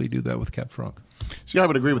probably do that with Cab Franc. See, I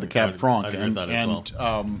would agree with the Cab Franc, I'd agree with that as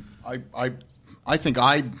well. I think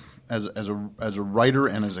I, as a writer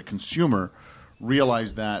and as a consumer,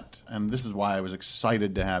 realized that, and this is why I was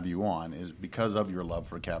excited to have you on, is because of your love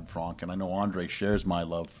for Cab Franc, and I know Andre shares my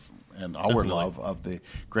love and our Definitely. love of the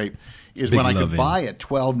grape, is Big when I could loving. buy a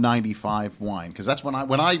 $12.95 wine, because that's when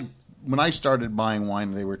I started buying wine,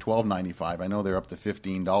 they were $12.95. I know they're up to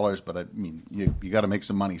 $15, but I mean, you got to make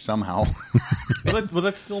some money somehow. But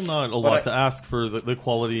that's still not a lot to ask for the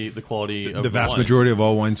quality of The vast wine. majority of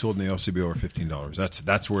all wine sold in the LCBO are $15.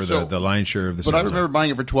 That's where the lion's share of the But I sales remember are. buying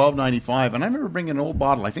it for $12.95, and I remember bringing an old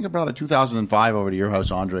bottle. I think I brought a 2005 over to your house,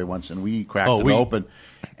 Andre, once, and we cracked it open.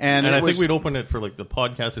 And I think we'd opened it for like the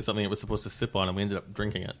podcast or something. It was supposed to sip on, and we ended up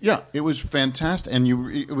drinking it. Yeah, it was fantastic, and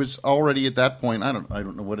it was already at that point. I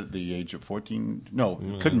don't know what at the age of 14. No,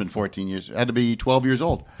 it couldn't have been 14 years. It had to be 12 years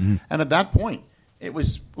old, and at that point, It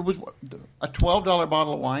was a $12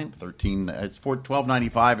 bottle of wine, it's for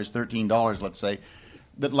 $12.95 is $13, let's say.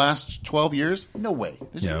 That lasts 12 years? No way.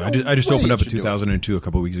 There's I just opened up in in 2002 a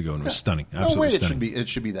couple of weeks ago, and it was stunning. Absolutely no way stunning. it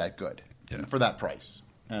should be that good for that price.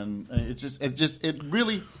 And it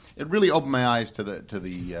really opened my eyes to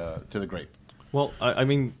the grape. Well, I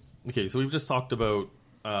mean, okay, so we've just talked about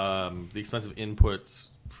the expensive inputs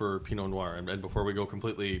for Pinot Noir, and before we go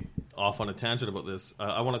completely off on a tangent about this,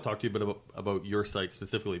 I want to talk to you a bit about your site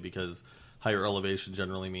specifically, because higher elevation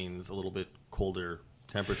generally means a little bit colder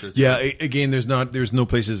temperatures. Yeah, again, there's no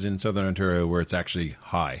places in Southern Ontario where it's actually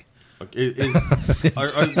high. Okay.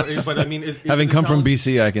 But I mean, having come from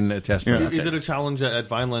BC, I can attest to that. Is it a challenge at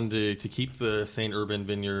Vineland to keep the St. Urbain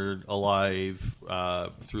vineyard alive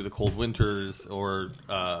through the cold winters, or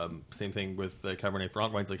same thing with Cabernet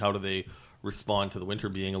Franc wines? Like, how do they respond to the winter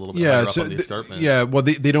being a little bit higher up on the escarpment? Yeah, well,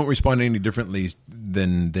 they don't respond any differently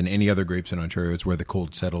than any other grapes in Ontario. It's where the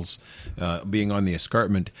cold settles. Being on the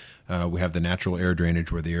escarpment, we have the natural air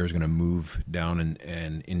drainage where the air is going to move down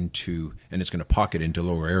and it's going to pocket into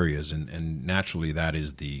lower areas, and naturally that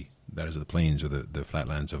is the plains or the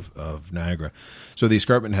flatlands of Niagara. So the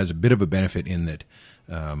escarpment has a bit of a benefit in that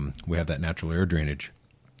we have that natural air drainage,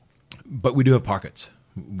 but we do have pockets.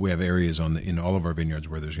 We have areas in all of our vineyards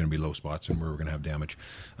where there's going to be low spots and where we're going to have damage.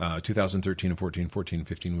 2013 and 14 and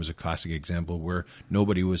 15 was a classic example where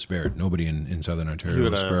nobody was spared. Nobody in Southern Ontario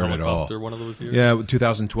was spared at all. One of those years? Yeah,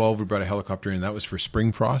 2012 we brought a helicopter in. That was for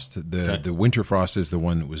spring frost. The winter frost is the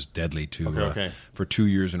one that was deadly to. For 2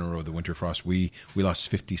 years in a row, the winter frost, we lost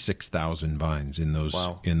 56,000 vines in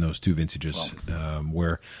those two vintages. Wow.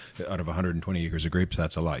 Where out of 120 acres of grapes,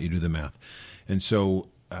 that's a lot. You do the math, and so.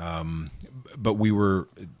 But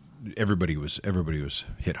everybody was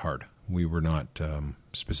hit hard. We were not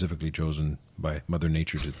specifically chosen by Mother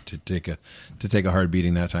Nature to take a hard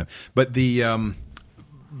beating that time. But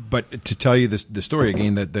but to tell you the story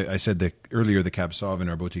again, I said earlier, the Cab Sauv in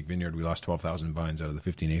our boutique vineyard, we lost 12,000 vines out of the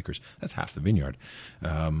 15 acres. That's half the vineyard.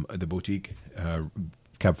 The boutique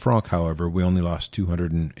Cab Franc, however, we only lost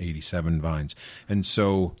 287 vines. And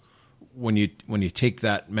so when you take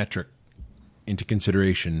that metric into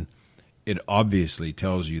consideration, it obviously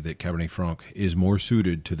tells you that Cabernet Franc is more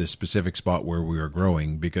suited to the specific spot where we are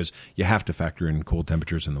growing, because you have to factor in cold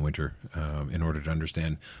temperatures in the winter in order to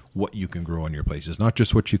understand what you can grow on your place. It's not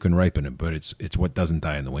just what you can ripen it, but it's what doesn't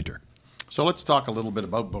die in the winter. So let's talk a little bit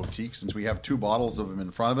about boutique, since we have two bottles of them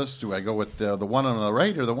in front of us. Do I go with the one on the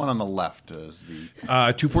right or the one on the left?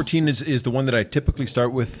 214 is the one that I typically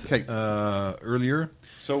start with earlier.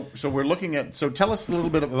 So we're looking at. So tell us a little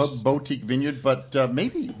bit about Boutique Vineyard, but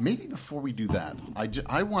maybe before we do that,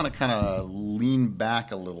 I want to kind of lean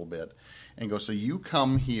back a little bit and go. So you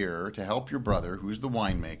come here to help your brother, who's the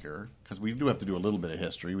winemaker, because we do have to do a little bit of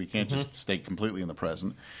history. We can't just stay completely in the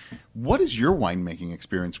present. What is your winemaking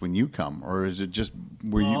experience when you come, or is it just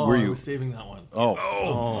were you? I was saving that one.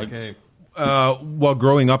 Oh, okay. Well,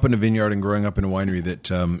 growing up in a vineyard and growing up in a winery,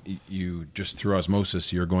 that you just through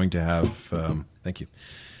osmosis, you're going to have. Thank you.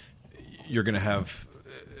 You're going to have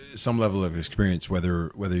some level of experience, whether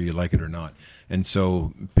you like it or not. And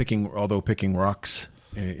so, picking rocks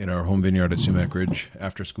in our home vineyard at Sumac Ridge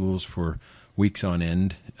after schools for weeks on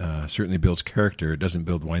end certainly builds character. It doesn't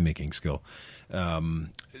build winemaking skill.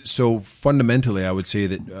 So fundamentally, I would say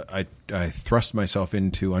that I thrust myself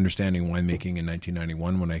into understanding winemaking in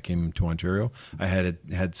 1991 when I came to Ontario. I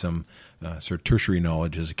had some sort of tertiary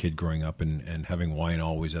knowledge as a kid growing up, and having wine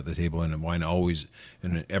always at the table, and wine always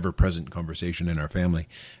in an ever-present conversation in our family.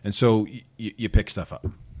 And so you pick stuff up.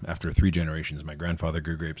 After 3 generations, my grandfather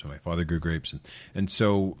grew grapes and my father grew grapes, and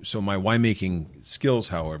so my winemaking skills,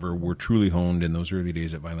 however, were truly honed in those early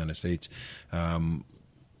days at Vineland Estates.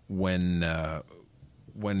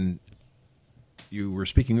 When you were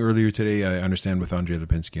speaking earlier today, I understand, with Andre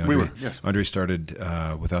Lipinski. Yes. Andre started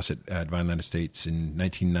with us at Vineland Estates in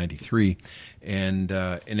 1993, and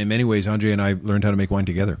in many ways, Andre and I learned how to make wine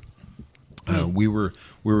together. We were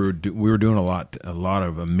doing a lot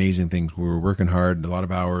of amazing things. We were working hard, a lot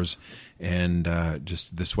of hours, and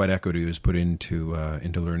just the sweat equity was put into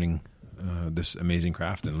learning this amazing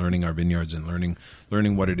craft and learning our vineyards and learning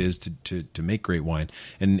what it is to make great wine.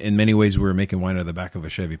 And in many ways, we were making wine out of the back of a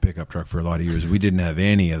Chevy pickup truck for a lot of years. We didn't have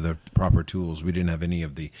any of the proper tools. We didn't have any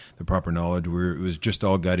of the proper knowledge. It was just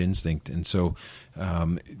all gut instinct. And so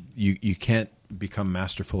you can't become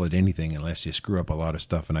masterful at anything unless you screw up a lot of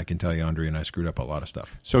stuff. And I can tell you, Andre and I screwed up a lot of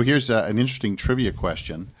stuff. So here's an interesting trivia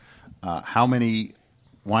question. How many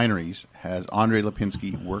wineries has Andre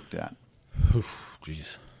Lipinski worked at?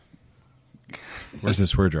 Jeez. Where's the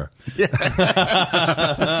swear jar?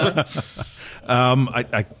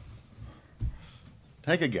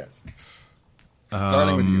 Take a guess.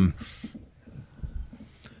 Starting with you.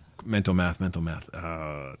 Mental math.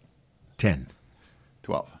 10.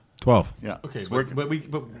 12. 12. Yeah. Okay, but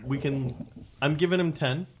we can. I'm giving him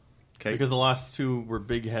 10. Okay. Because the last two were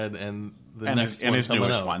Big Head and the next one his coming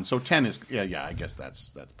newest out. one. So 10 is yeah. I guess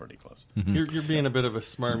that's pretty close. You're being a bit of a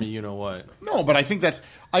smarmy, you know what? No, but I think that's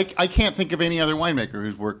I can't think of any other winemaker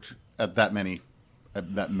who's worked at that many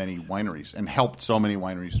wineries and helped so many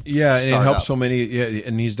wineries. Yeah, and it start helps up. so many. Yeah,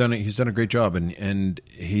 and he's done it. He's done a great job, and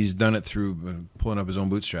he's done it through pulling up his own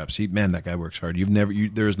bootstraps. That guy works hard.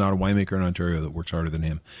 There is not a winemaker in Ontario that works harder than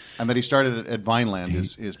him. And that he started at Vineland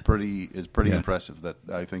is pretty impressive. That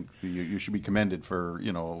I think you should be commended for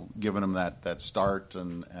giving him that start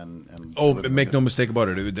and Make no mistake about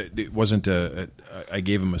it. It wasn't I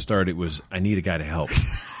gave him a start. It was I need a guy to help.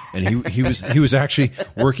 And he was actually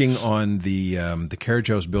working on the carriage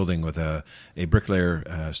house building with a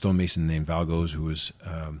bricklayer stonemason named Valgos, who was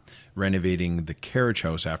renovating the carriage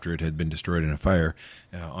house after it had been destroyed in a fire.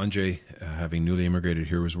 Anjay, having newly immigrated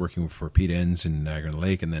here, was working for Pete Enns in Niagara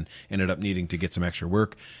Lake, and then ended up needing to get some extra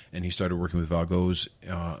work. And he started working with Valgos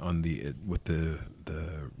on the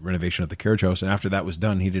renovation of the carriage house. And after that was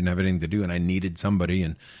done, he didn't have anything to do, and I needed somebody.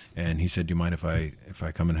 And he said, "Do you mind if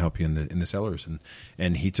I come and help you in the cellars?"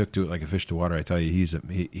 And he took to it like a fish to water. I tell you,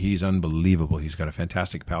 he's unbelievable. He's got a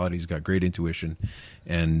fantastic palate. He's got great intuition,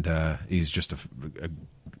 and he's just a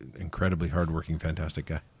incredibly hardworking, fantastic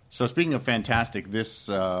guy. So speaking of fantastic, this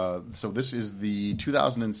is the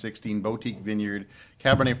 2016 Boutique Vineyard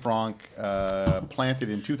Cabernet Franc, planted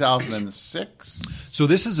in 2006. So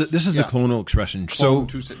this is a clonal expression. So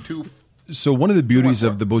one of the 2, beauties 1,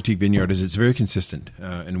 4. of the Boutique Vineyard is it's very consistent,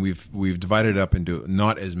 and we've divided it up into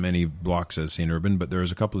not as many blocks as St. Urbain, but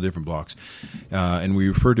there's a couple of different blocks, and we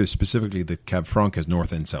refer to specifically the Cab Franc as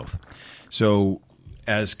north and south. So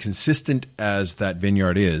as consistent as that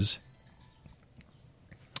vineyard is,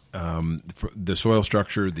 the soil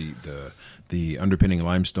structure, the underpinning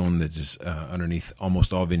limestone that is underneath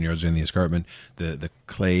almost all vineyards in the escarpment, the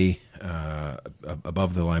clay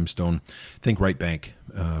above the limestone, think right bank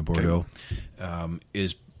Bordeaux,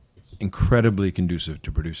 is incredibly conducive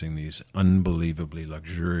to producing these unbelievably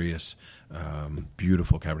luxurious,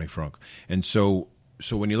 beautiful Cabernet Franc. And so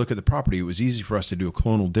when you look at the property, it was easy for us to do a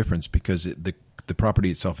clonal difference because the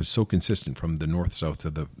property itself is so consistent from the north-south to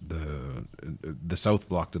the south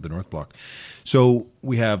block to the north block. So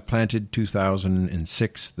we have planted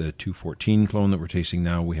 2006, the 214 clone that we're tasting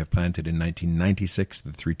now. We have planted in 1996,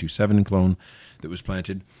 the 327 clone that was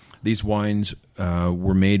planted. These wines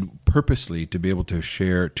were made purposely to be able to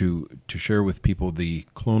share with people the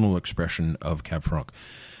clonal expression of Cab Franc.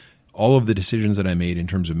 All of the decisions that I made in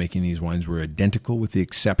terms of making these wines were identical with the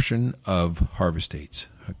exception of harvest dates.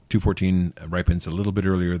 214 ripens a little bit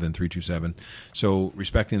earlier than 327. So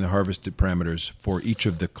respecting the harvest parameters for each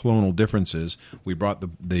of the clonal differences, we brought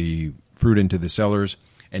the fruit into the cellars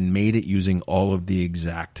and made it using all of the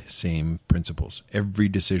exact same principles. Every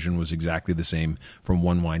decision was exactly the same from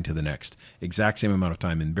one wine to the next. Exact same amount of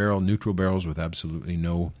time in barrel, neutral barrels with absolutely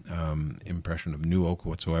no impression of new oak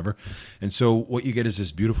whatsoever. And so what you get is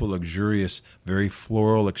this beautiful, luxurious, very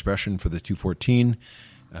floral expression for the 214,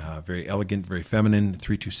 very elegant, very feminine.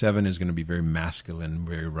 327 is going to be very masculine,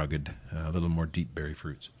 very rugged, a little more deep berry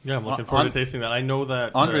fruits. Yeah, I'm looking forward to tasting that. I know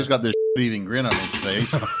that Andre's got this eating grin on his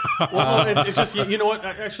face. Well, it's just, you know what?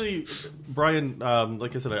 Actually, Brian,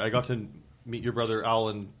 like I said, I got to meet your brother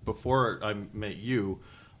Alan before I met you.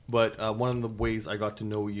 But one of the ways I got to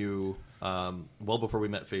know you well before we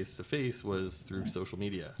met face to face was through social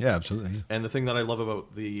media. Yeah, absolutely. Yeah. And the thing that I love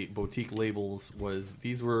about the boutique labels was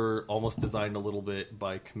these were almost designed a little bit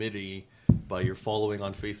by committee, by your following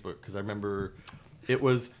on Facebook. Because I remember that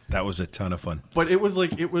was a ton of fun. But it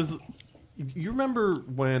was. You remember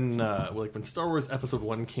when Star Wars Episode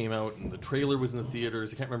 1 came out and the trailer was in the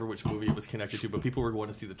theaters? I can't remember which movie it was connected to, but people were going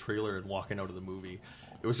to see the trailer and walking out of the movie.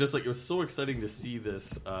 It was just it was so exciting to see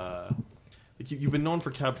this. You've been known for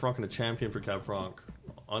Cab Franc and a champion for Cab Franc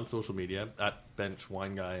on social media, at Bench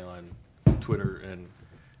Wine Guy on Twitter and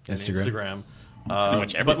Instagram.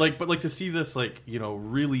 But to see this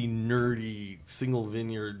really nerdy single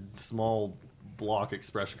vineyard small block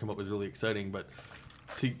expression come up was really exciting. But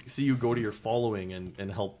to see you go to your following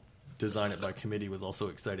and help design it by committee was also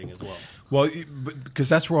exciting as well. Well, because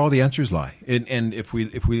that's where all the answers lie. And if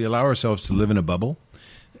we allow ourselves to live in a bubble,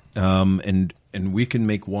 and we can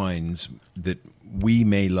make wines that we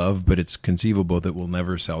may love, but it's conceivable that we'll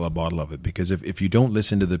never sell a bottle of it. Because if you don't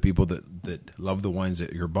listen to the people that love the wines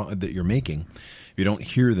that you're making, if you don't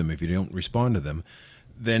hear them, if you don't respond to them,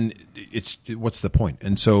 then what's the point?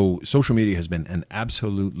 And so social media has been an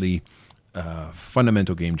absolutely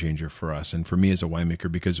fundamental game changer for us and for me as a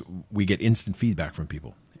winemaker, because we get instant feedback from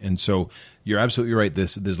people. And so you're absolutely right.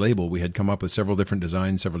 This label, we had come up with several different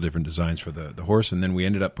designs for the horse, and then we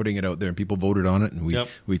ended up putting it out there, and people voted on it, and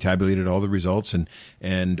we tabulated all the results. And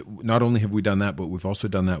not only have we done that, but we've also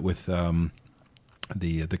done that with the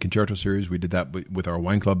Concerto series. We did that with our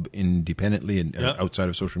wine club independently and outside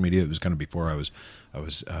of social media. It was kind of before I was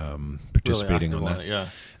participating really on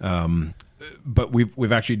that. But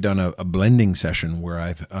we've actually done a blending session where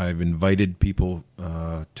I've invited people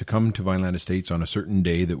to come to Vineland Estates on a certain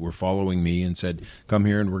day that were following me and said, "Come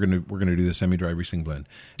here, and we're gonna do the semi-dry Riesling blend."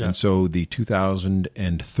 Yeah. And so the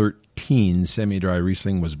 2013 semi-dry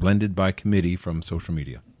Riesling was blended by committee from social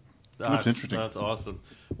media. That's interesting. That's awesome.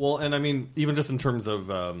 Well, and I mean, even just in terms of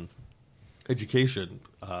education,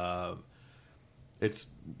 it's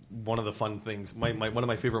one of the fun things. One of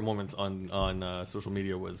my favorite moments on social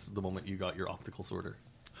media was the moment you got your optical sorter.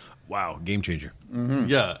 Wow, game changer. Mm-hmm.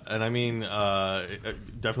 Yeah, and I mean,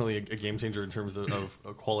 definitely a game changer in terms of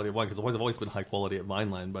quality of wine, because I've always been high quality at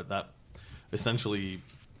Vineland, but that essentially...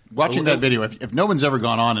 Watching that video, if no one's ever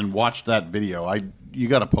gone on and watched that video, you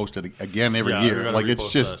got to post it again every year. Like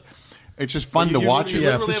it's just fun to watch it.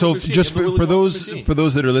 Yeah. So just for those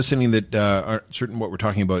that are listening that aren't certain what we're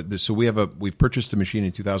talking about, so we've purchased a machine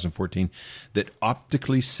in 2014 that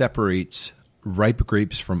optically separates ripe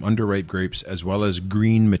grapes from underripe grapes, as well as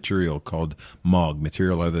green material called MOG,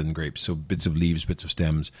 material other than grapes. So bits of leaves, bits of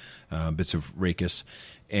stems, bits of rachis.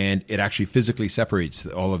 And it actually physically separates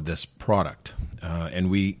all of this product.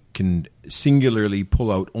 And we can singularly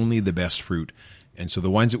pull out only the best fruit. And so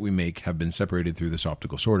the wines that we make have been separated through this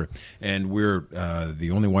optical sorter. And we're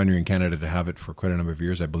the only winery in Canada to have it for quite a number of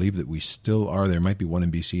years. I believe that we still are. There might be one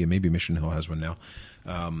in BC, and maybe Mission Hill has one now.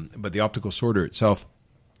 But the optical sorter itself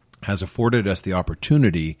has afforded us the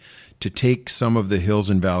opportunity to take some of the hills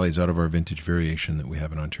and valleys out of our vintage variation that we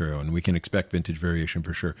have in Ontario, and we can expect vintage variation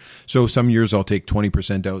for sure. So some years I'll take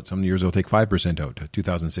 20% out, some years I'll take 5% out.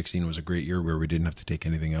 2016 was a great year where we didn't have to take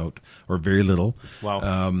anything out, or very little. Wow.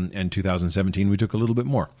 And 2017 we took a little bit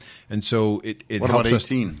more, and so it what helps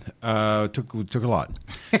about 18? us. Took a lot.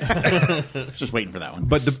 Just waiting for that one.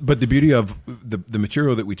 But the beauty of the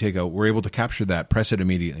material that we take out, we're able to capture that, press it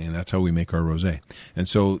immediately, and that's how we make our rosé. And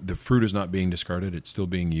so the fruit is not being discarded; it's still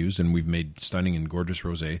being used, and we've made stunning and gorgeous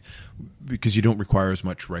rosé because you don't require as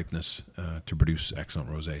much ripeness to produce excellent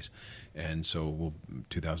rosés. And so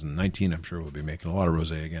 2019, I'm sure we'll be making a lot of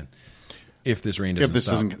rosé again. If this rain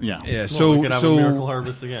doesn't stop. Yeah. So we could have a miracle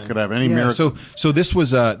harvest again. Could have any miracle. So this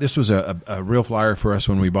was a real flyer for us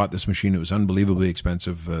when we bought this machine. It was unbelievably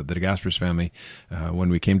expensive. The De Gaspers family, when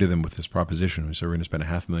we came to them with this proposition, we said we're going to spend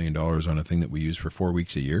 $500,000 on a thing that we use for 4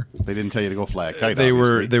 weeks a year. They didn't tell you to go fly a kite. They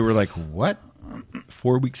were like, what?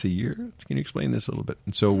 4 weeks a year? Can you explain this a little bit?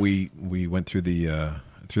 And so we went through the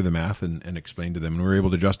math and explained to them, and we were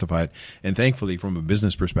able to justify it. And thankfully, from a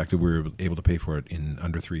business perspective, we were able to pay for it in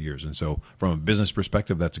under 3 years. And so from a business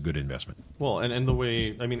perspective, that's a good investment. Well, and the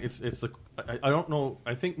way, I mean, I don't know,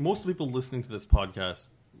 I think most people listening to this podcast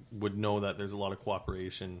would know that there's a lot of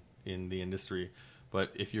cooperation in the industry.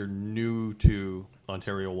 But if you're new to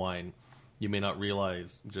Ontario wine, you may not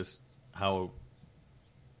realize just how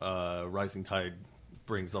rising tide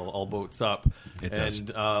brings all boats up. It does.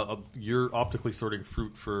 And you're optically sorting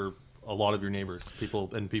fruit for a lot of your neighbors.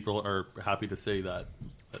 People are happy to say that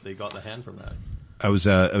they got the hand from that. I was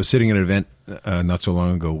sitting at an event not so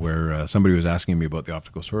long ago where somebody was asking me about the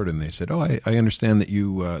optical sort, and they said, "Oh, I understand that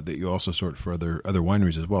you also sort for other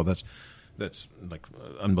wineries as well. That's like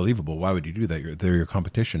unbelievable. Why would you do that? They're your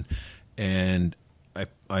competition." And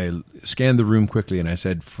I scanned the room quickly, and I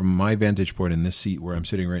said, from my vantage point in this seat where I'm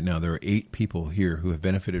sitting right now, there are 8 people here who have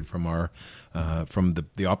benefited from from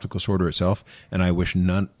the optical sorter itself, and I wish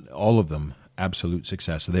all of them absolute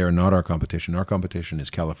success. They are not our competition. Our competition is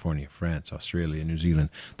California, France, Australia, New Zealand.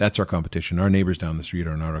 That's our competition. Our neighbors down the street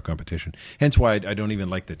are not our competition. Hence why I don't even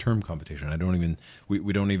like the term competition.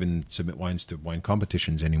 We don't even submit wines to wine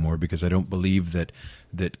competitions anymore, because I don't believe that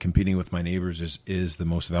competing with my neighbors is the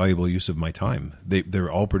most valuable use of my time.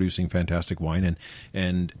 They're all producing fantastic wine,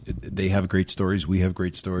 and they have great stories. We have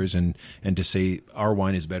great stories, and to say our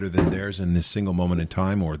wine is better than theirs in this single moment in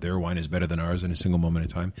time, or their wine is better than ours in a single moment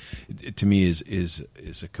in time, to me is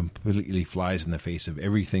a completely flies in the face of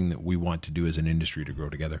everything that we want to do as an industry to grow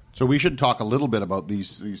together. So we should talk a little bit about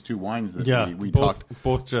these two wines that we talked.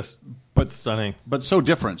 Both just stunning, but so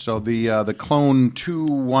different. So the Clone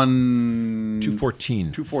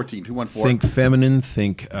 214. Think feminine,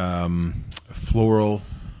 think floral.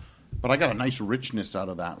 But I got a nice richness out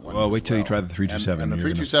of that one. Well, wait till you try the 327. And the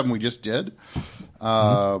 327 we just did.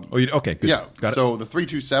 Okay, good. Yeah. Got it. So the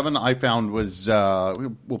 327 I found was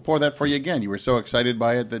we'll pour that for you again. You were so excited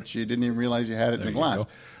by it that you didn't even realize you had it in the glass.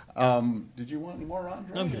 Did you want any more, Ron?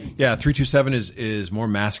 Yeah, 327 is more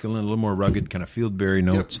masculine, a little more rugged, kind of fieldberry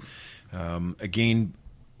notes. Again,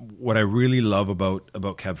 what I really love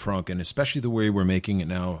about Cab Franc, and especially the way we're making it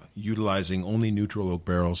now, utilizing only neutral oak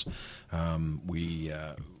barrels.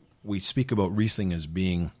 We speak about Riesling as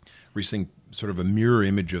being sort of a mirror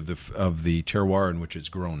image of the terroir in which it's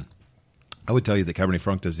grown. I would tell you that Cabernet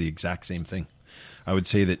Franc does the exact same thing. I would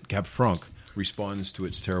say that Cab Franc responds to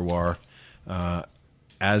its terroir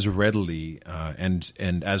as readily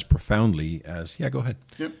and as profoundly as go ahead.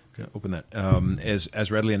 Yep. Open that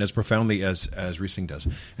as readily and as profoundly as Riesling does.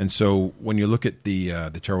 And so when you look at the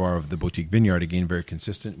terroir of the Boutique Vineyard, again, very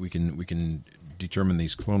consistent. We can determine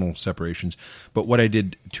these clonal separations. But what I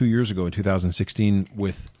did 2 years ago in 2016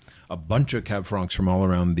 with a bunch of Cab Francs from all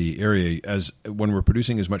around the area, as when we're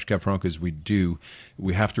producing as much Cab Franc as we do,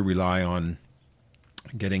 we have to rely on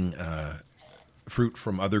getting fruit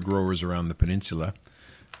from other growers around the peninsula.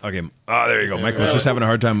 Okay. There you go. Michael was just having a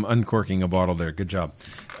hard time uncorking a bottle there. Good job.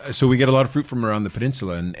 So we get a lot of fruit from around the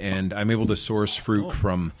peninsula, and I'm able to source fruit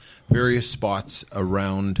from various spots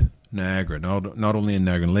around Niagara, not only in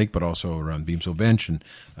Niagara Lake, but also around Beamsville Bench and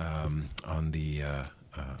on the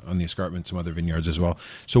escarpment, some other vineyards as well.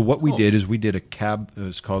 So what we did is we did a cab. It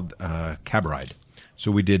was called Cab Ride. So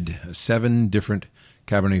we did 7 different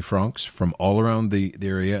Cabernet Francs from all around the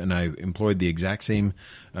area, and I employed the exact same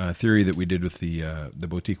theory that we did with the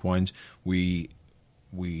boutique wines. We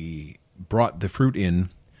brought the fruit in,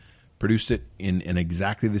 produced it in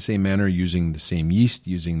exactly the same manner, using the same yeast,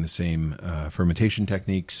 using the same fermentation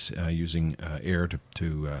techniques, using air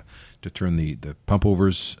to turn the pump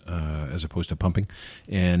overs as opposed to pumping,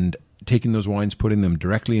 and taking those wines, putting them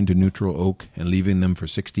directly into neutral oak, and leaving them for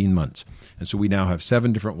 16 months. And so we now have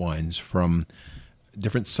 7 different wines from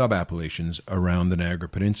different sub-appellations around the Niagara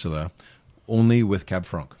Peninsula, only with Cab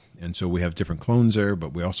Franc. And so we have different clones there,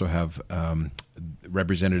 but we also have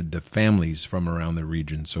represented the families from around the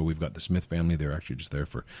region. So we've got the Smith family. They're actually just there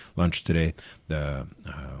for lunch today. The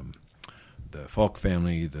Falk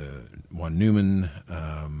family, the Juan Newman.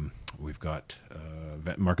 We've got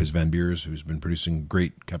Marcus Van Beers, who's been producing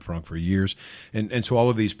great Cab Franc for years. And so all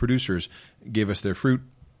of these producers gave us their fruit.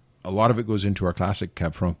 A lot of it goes into our classic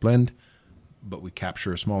Cab Franc blend, but we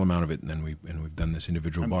capture a small amount of it, and we've done this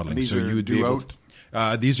individual bottling. These so are you would due be able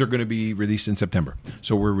out? These are going to be released in September.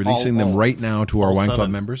 So we're releasing them right now to our wine 7. club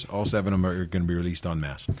members. All 7 of them are going to be released en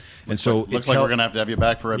masse. And so Looks like we're going to have you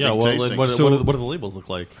back for a big tasting. What do the labels look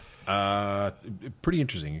like? Pretty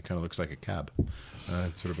interesting. It kind of looks like a cab,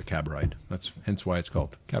 sort of a cab ride. That's hence why it's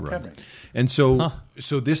called Cab Ride. Ride. And so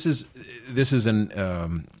this is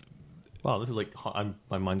an. Wow, this is like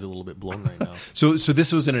my mind's a little bit blown right now. So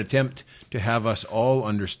this was an attempt to have us all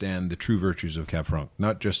understand the true virtues of Cab Franc,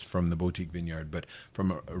 not just from the Boutique Vineyard, but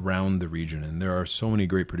from around the region. And there are so many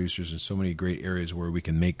great producers and so many great areas where we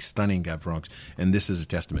can make stunning Cab Francs, and this is a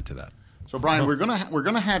testament to that. So Brian, we're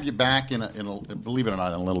gonna have you back in a believe it or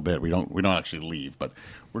not in a little bit. We don't actually leave, but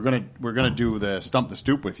we're gonna do the Stump the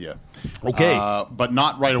Stoop with you. Okay, but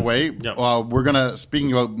not right away. Yep. We're gonna,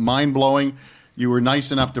 speaking about mind blowing. You were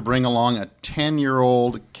nice enough to bring along a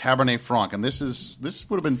 10-year-old Cabernet Franc, and this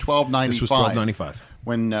would have been $12.95. This was $12.95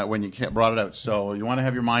 when you brought it out. So you want to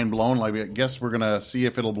have your mind blown? Like, I guess we're gonna see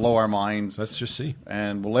if it'll blow our minds. Let's just see,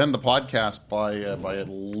 and we'll end the podcast by at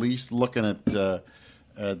least looking at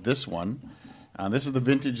this one. This is the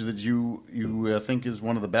vintage that you think is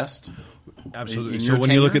one of the best. Absolutely. So when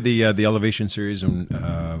you look at the Elevation series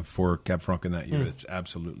for Cab Franc in that year, it's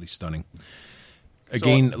absolutely stunning.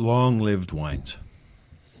 Again, long-lived wines.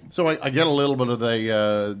 So I get a little bit of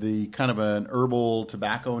the kind of an herbal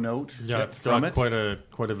tobacco note. Yeah, it's got quite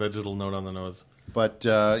a vegetal note on the nose. But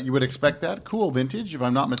you would expect that. Cool vintage, if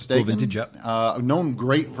I'm not mistaken. Cool vintage, yep. Known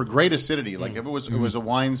for great acidity. Like if it was a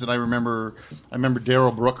wines that I remember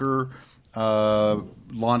Darryl Brooker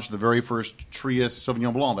launched the very first Trius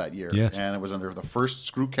Sauvignon Blanc that year, yes. And it was under the first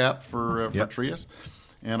screw cap for Trius.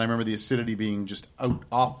 And I remember the acidity being just out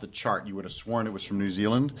off the chart. You would have sworn it was from New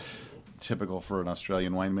Zealand, typical for an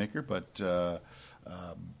Australian winemaker. But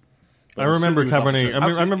I remember Cabernet.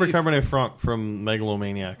 I remember Cabernet Franc from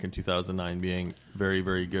Megalomaniac in 2009 being very,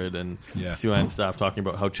 very good, and Sue Ann's staff talking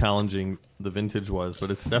about how challenging the vintage was.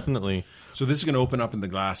 But it's definitely. So this is going to open up in the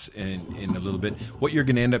glass in a little bit. What you're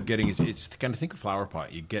going to end up getting is it's kind of think of flower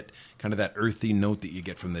pot. You get kind of that earthy note that you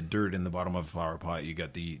get from the dirt in the bottom of a flower pot. You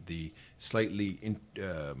got the slightly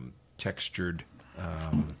textured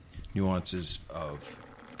nuances of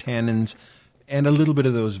tannins and a little bit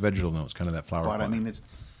of those vegetal notes, kind of that flower pot. I mean,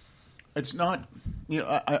 It's not.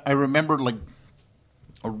 I remember like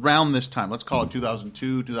around this time. Let's call it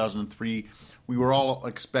 2002, 2003. We were all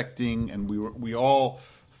expecting, and we all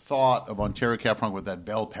thought of Ontario Cab Franc with that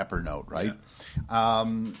bell pepper note, right?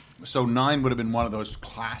 Yeah. So 9 would have been one of those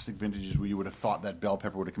classic vintages where you would have thought that bell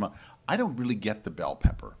pepper would have come out. I don't really get the bell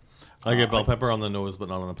pepper. I get bell pepper on the nose, but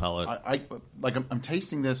not on the palate. I'm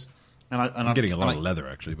tasting this, and I'm getting a lot of leather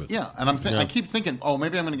actually. But yeah, and I keep thinking, oh,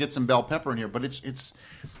 maybe I'm going to get some bell pepper in here, but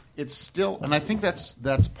it's still, and I think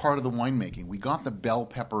that's part of the winemaking. We got the bell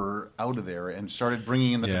pepper out of there and started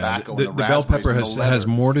bringing in the tobacco. The and bell pepper has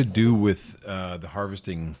more to do with the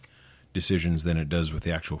harvesting decisions than it does with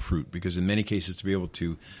the actual fruit, because in many cases, to be able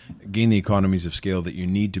to gain the economies of scale that you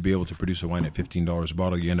need to be able to produce a wine at $15 a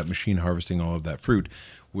bottle, you end up machine harvesting all of that fruit.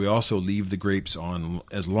 We also leave the grapes on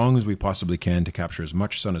as long as we possibly can to capture as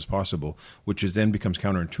much sun as possible, which is then becomes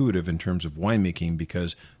counterintuitive in terms of winemaking,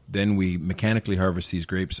 because then we mechanically harvest these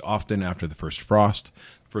grapes often after the first frost.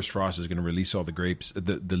 The first frost is going to release all the grapes,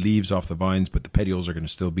 the leaves off the vines, but the petioles are going to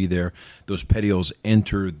still be there. Those petioles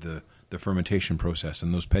enter the fermentation process,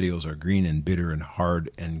 and those petioles are green and bitter and hard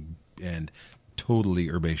and totally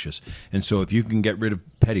herbaceous. And so if you can get rid of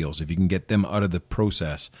petioles, if you can get them out of the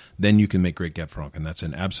process, then you can make great Cab Franc, and that's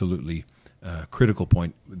an absolutely critical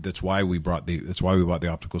point. That's why we bought the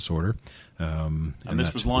optical sorter. And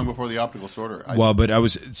this was long before the optical sorter.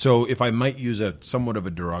 So if I might use a somewhat of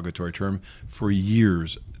a derogatory term, for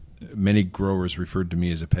years many growers referred to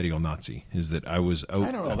me as a petiole Nazi. Is that I was out?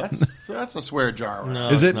 I don't know. That's a swear jar. Right? No,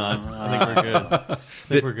 is it? Not. I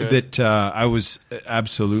think we're good. That I was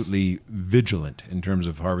absolutely vigilant in terms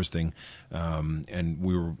of harvesting, and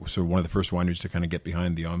we were sort of one of the first wineries to kind of get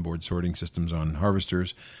behind the onboard sorting systems on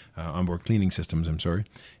harvesters, onboard cleaning systems. I'm sorry,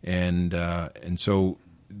 and so.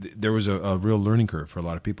 There was a real learning curve for a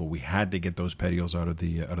lot of people. We had to get those petioles out of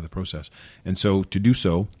the process, and so to do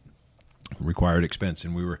so required expense.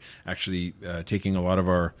 And we were actually taking a lot of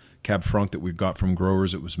our Cab Franc that we got from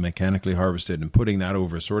growers that was mechanically harvested and putting that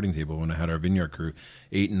over a sorting table. When I had our vineyard crew,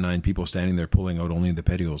 8 and 9 people standing there pulling out only the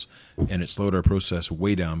petioles, and it slowed our process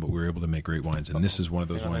way down. But we were able to make great wines, and this is one of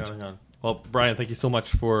those wines. Hang on. Well, Brian, thank you so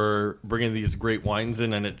much for bringing these great wines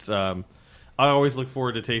in, and it's. I always look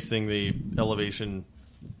forward to tasting the Elevation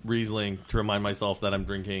Riesling to remind myself that I'm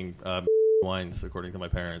drinking wines, according to my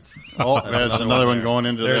parents. Oh, there's another one going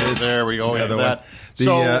into there we go into that.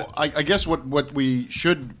 So I guess what we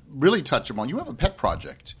should really touch upon, you have a pet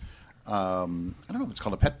project. I don't know if it's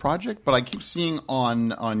called a pet project, but I keep seeing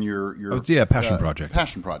on your passion project.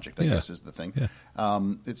 Passion project, I guess, is the thing. Yeah.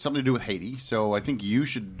 It's something to do with Haiti, so I think you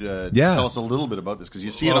should tell us a little bit about this, because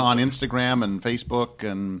you see it on Instagram and Facebook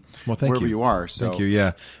and wherever you are. So. Thank you.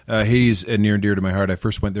 Yeah, Haiti is near and dear to my heart. I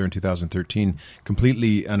first went there in 2013,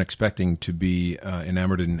 completely unexpecting to be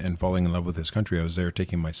enamored and falling in love with this country. I was there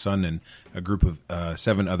taking my son and a group of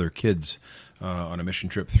 7 other kids. On a mission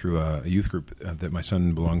trip through a youth group that my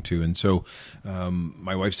son belonged to. And so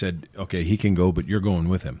my wife said, okay, he can go, but you're going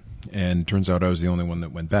with him. And it turns out I was the only one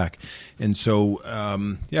that went back. And so,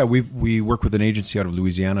 we work with an agency out of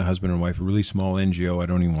Louisiana, husband and wife, a really small NGO. I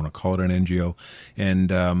don't even want to call it an NGO.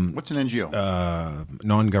 And what's an NGO?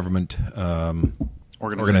 Non-government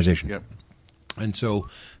organization. Yep. And so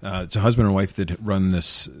it's a husband and wife that run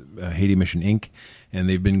this Haiti Mission, Inc., and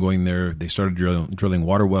they've been going there. They started drilling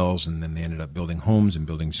water wells, and then they ended up building homes and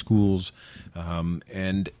building schools.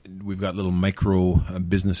 And we've got little micro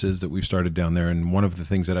businesses that we've started down there. And one of the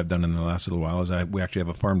things that I've done in the last little while is we actually have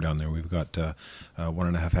a farm down there. We've got a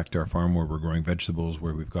 1.5 hectare farm where we're growing vegetables,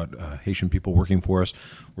 where we've got Haitian people working for us.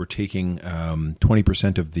 We're taking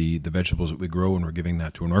 20% of the vegetables that we grow, and we're giving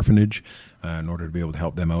that to an orphanage in order to be able to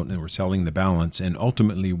help them out. And we're selling the balance. And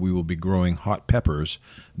ultimately, we will be growing hot peppers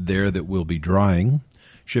there that will be drying,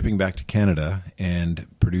 shipping back to Canada, and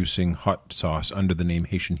producing hot sauce under the name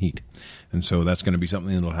Haitian Heat. And so that's going to be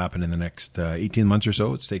something that will happen in the next 18 months or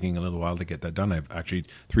so. It's taking a little while to get that done. I've actually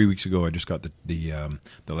 3 weeks ago I just got the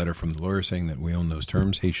letter from the lawyer saying that we own those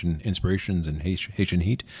terms, Haitian Inspirations and Haitian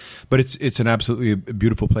Heat. But it's an absolutely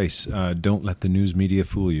beautiful place. Don't let the news media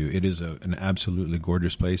fool you. It is an absolutely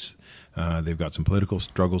gorgeous place. They've got some political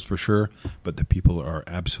struggles for sure, but the people are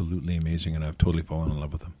absolutely amazing, and I've totally fallen in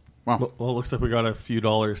love with them. Wow. Well, it looks like we got a few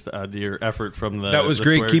dollars to add to your effort from the. That was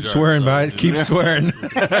great. Keep swearing, guys. Keep swearing.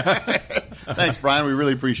 Thanks, Brian. We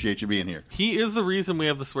really appreciate you being here. He is the reason we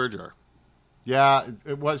have the swear jar. Yeah,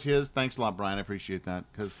 it was his. Thanks a lot, Brian. I appreciate that.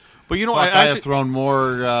 But you know, I have thrown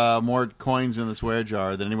more coins in the swear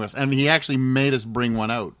jar than anyone else, and he actually made us bring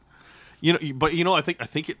one out. I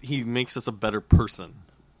think he makes us a better person.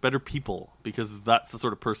 better people, because that's the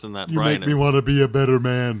sort of person that Brian is. want to be a better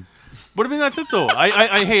man. But I mean, that's it though.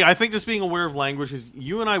 I think just being aware of language is,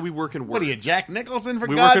 you and I, we work in words. What are you, Jack Nicholson, for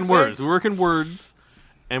We God's work in words. sakes? We work in words,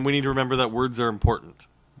 and we need to remember that words are important.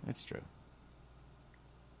 That's true.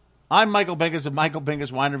 I'm Michael Pincus of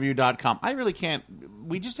MichaelPincusWineReview.com. I really can't.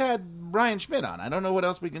 We just had Brian Schmidt on. I don't know what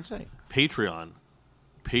else we can say. Patreon.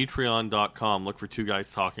 Patreon.com. Look for Two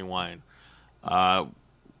Guys Talking Wine. I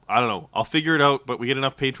don't know. I'll figure it out, but we get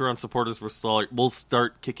enough Patreon supporters, we'll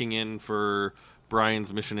start kicking in for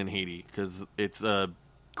Brian's mission in Haiti, because it's a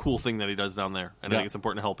cool thing that he does down there, and I think it's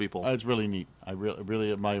important to help people. It's really neat. I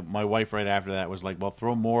really, my wife right after that was like, well,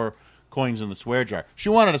 throw more coins in the swear jar. She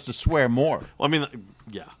wanted us to swear more. Well, I mean,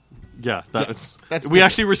 yeah. That's we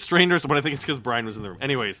actually restrained ourselves, but I think it's because Brian was in the room.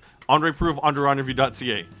 Anyways, Andre Proof,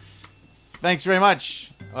 AndreReview.ca. Thanks very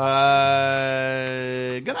much. Good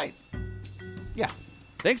night. Yeah.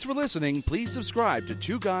 Thanks for listening. Please subscribe to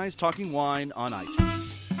Two Guys Talking Wine on iTunes.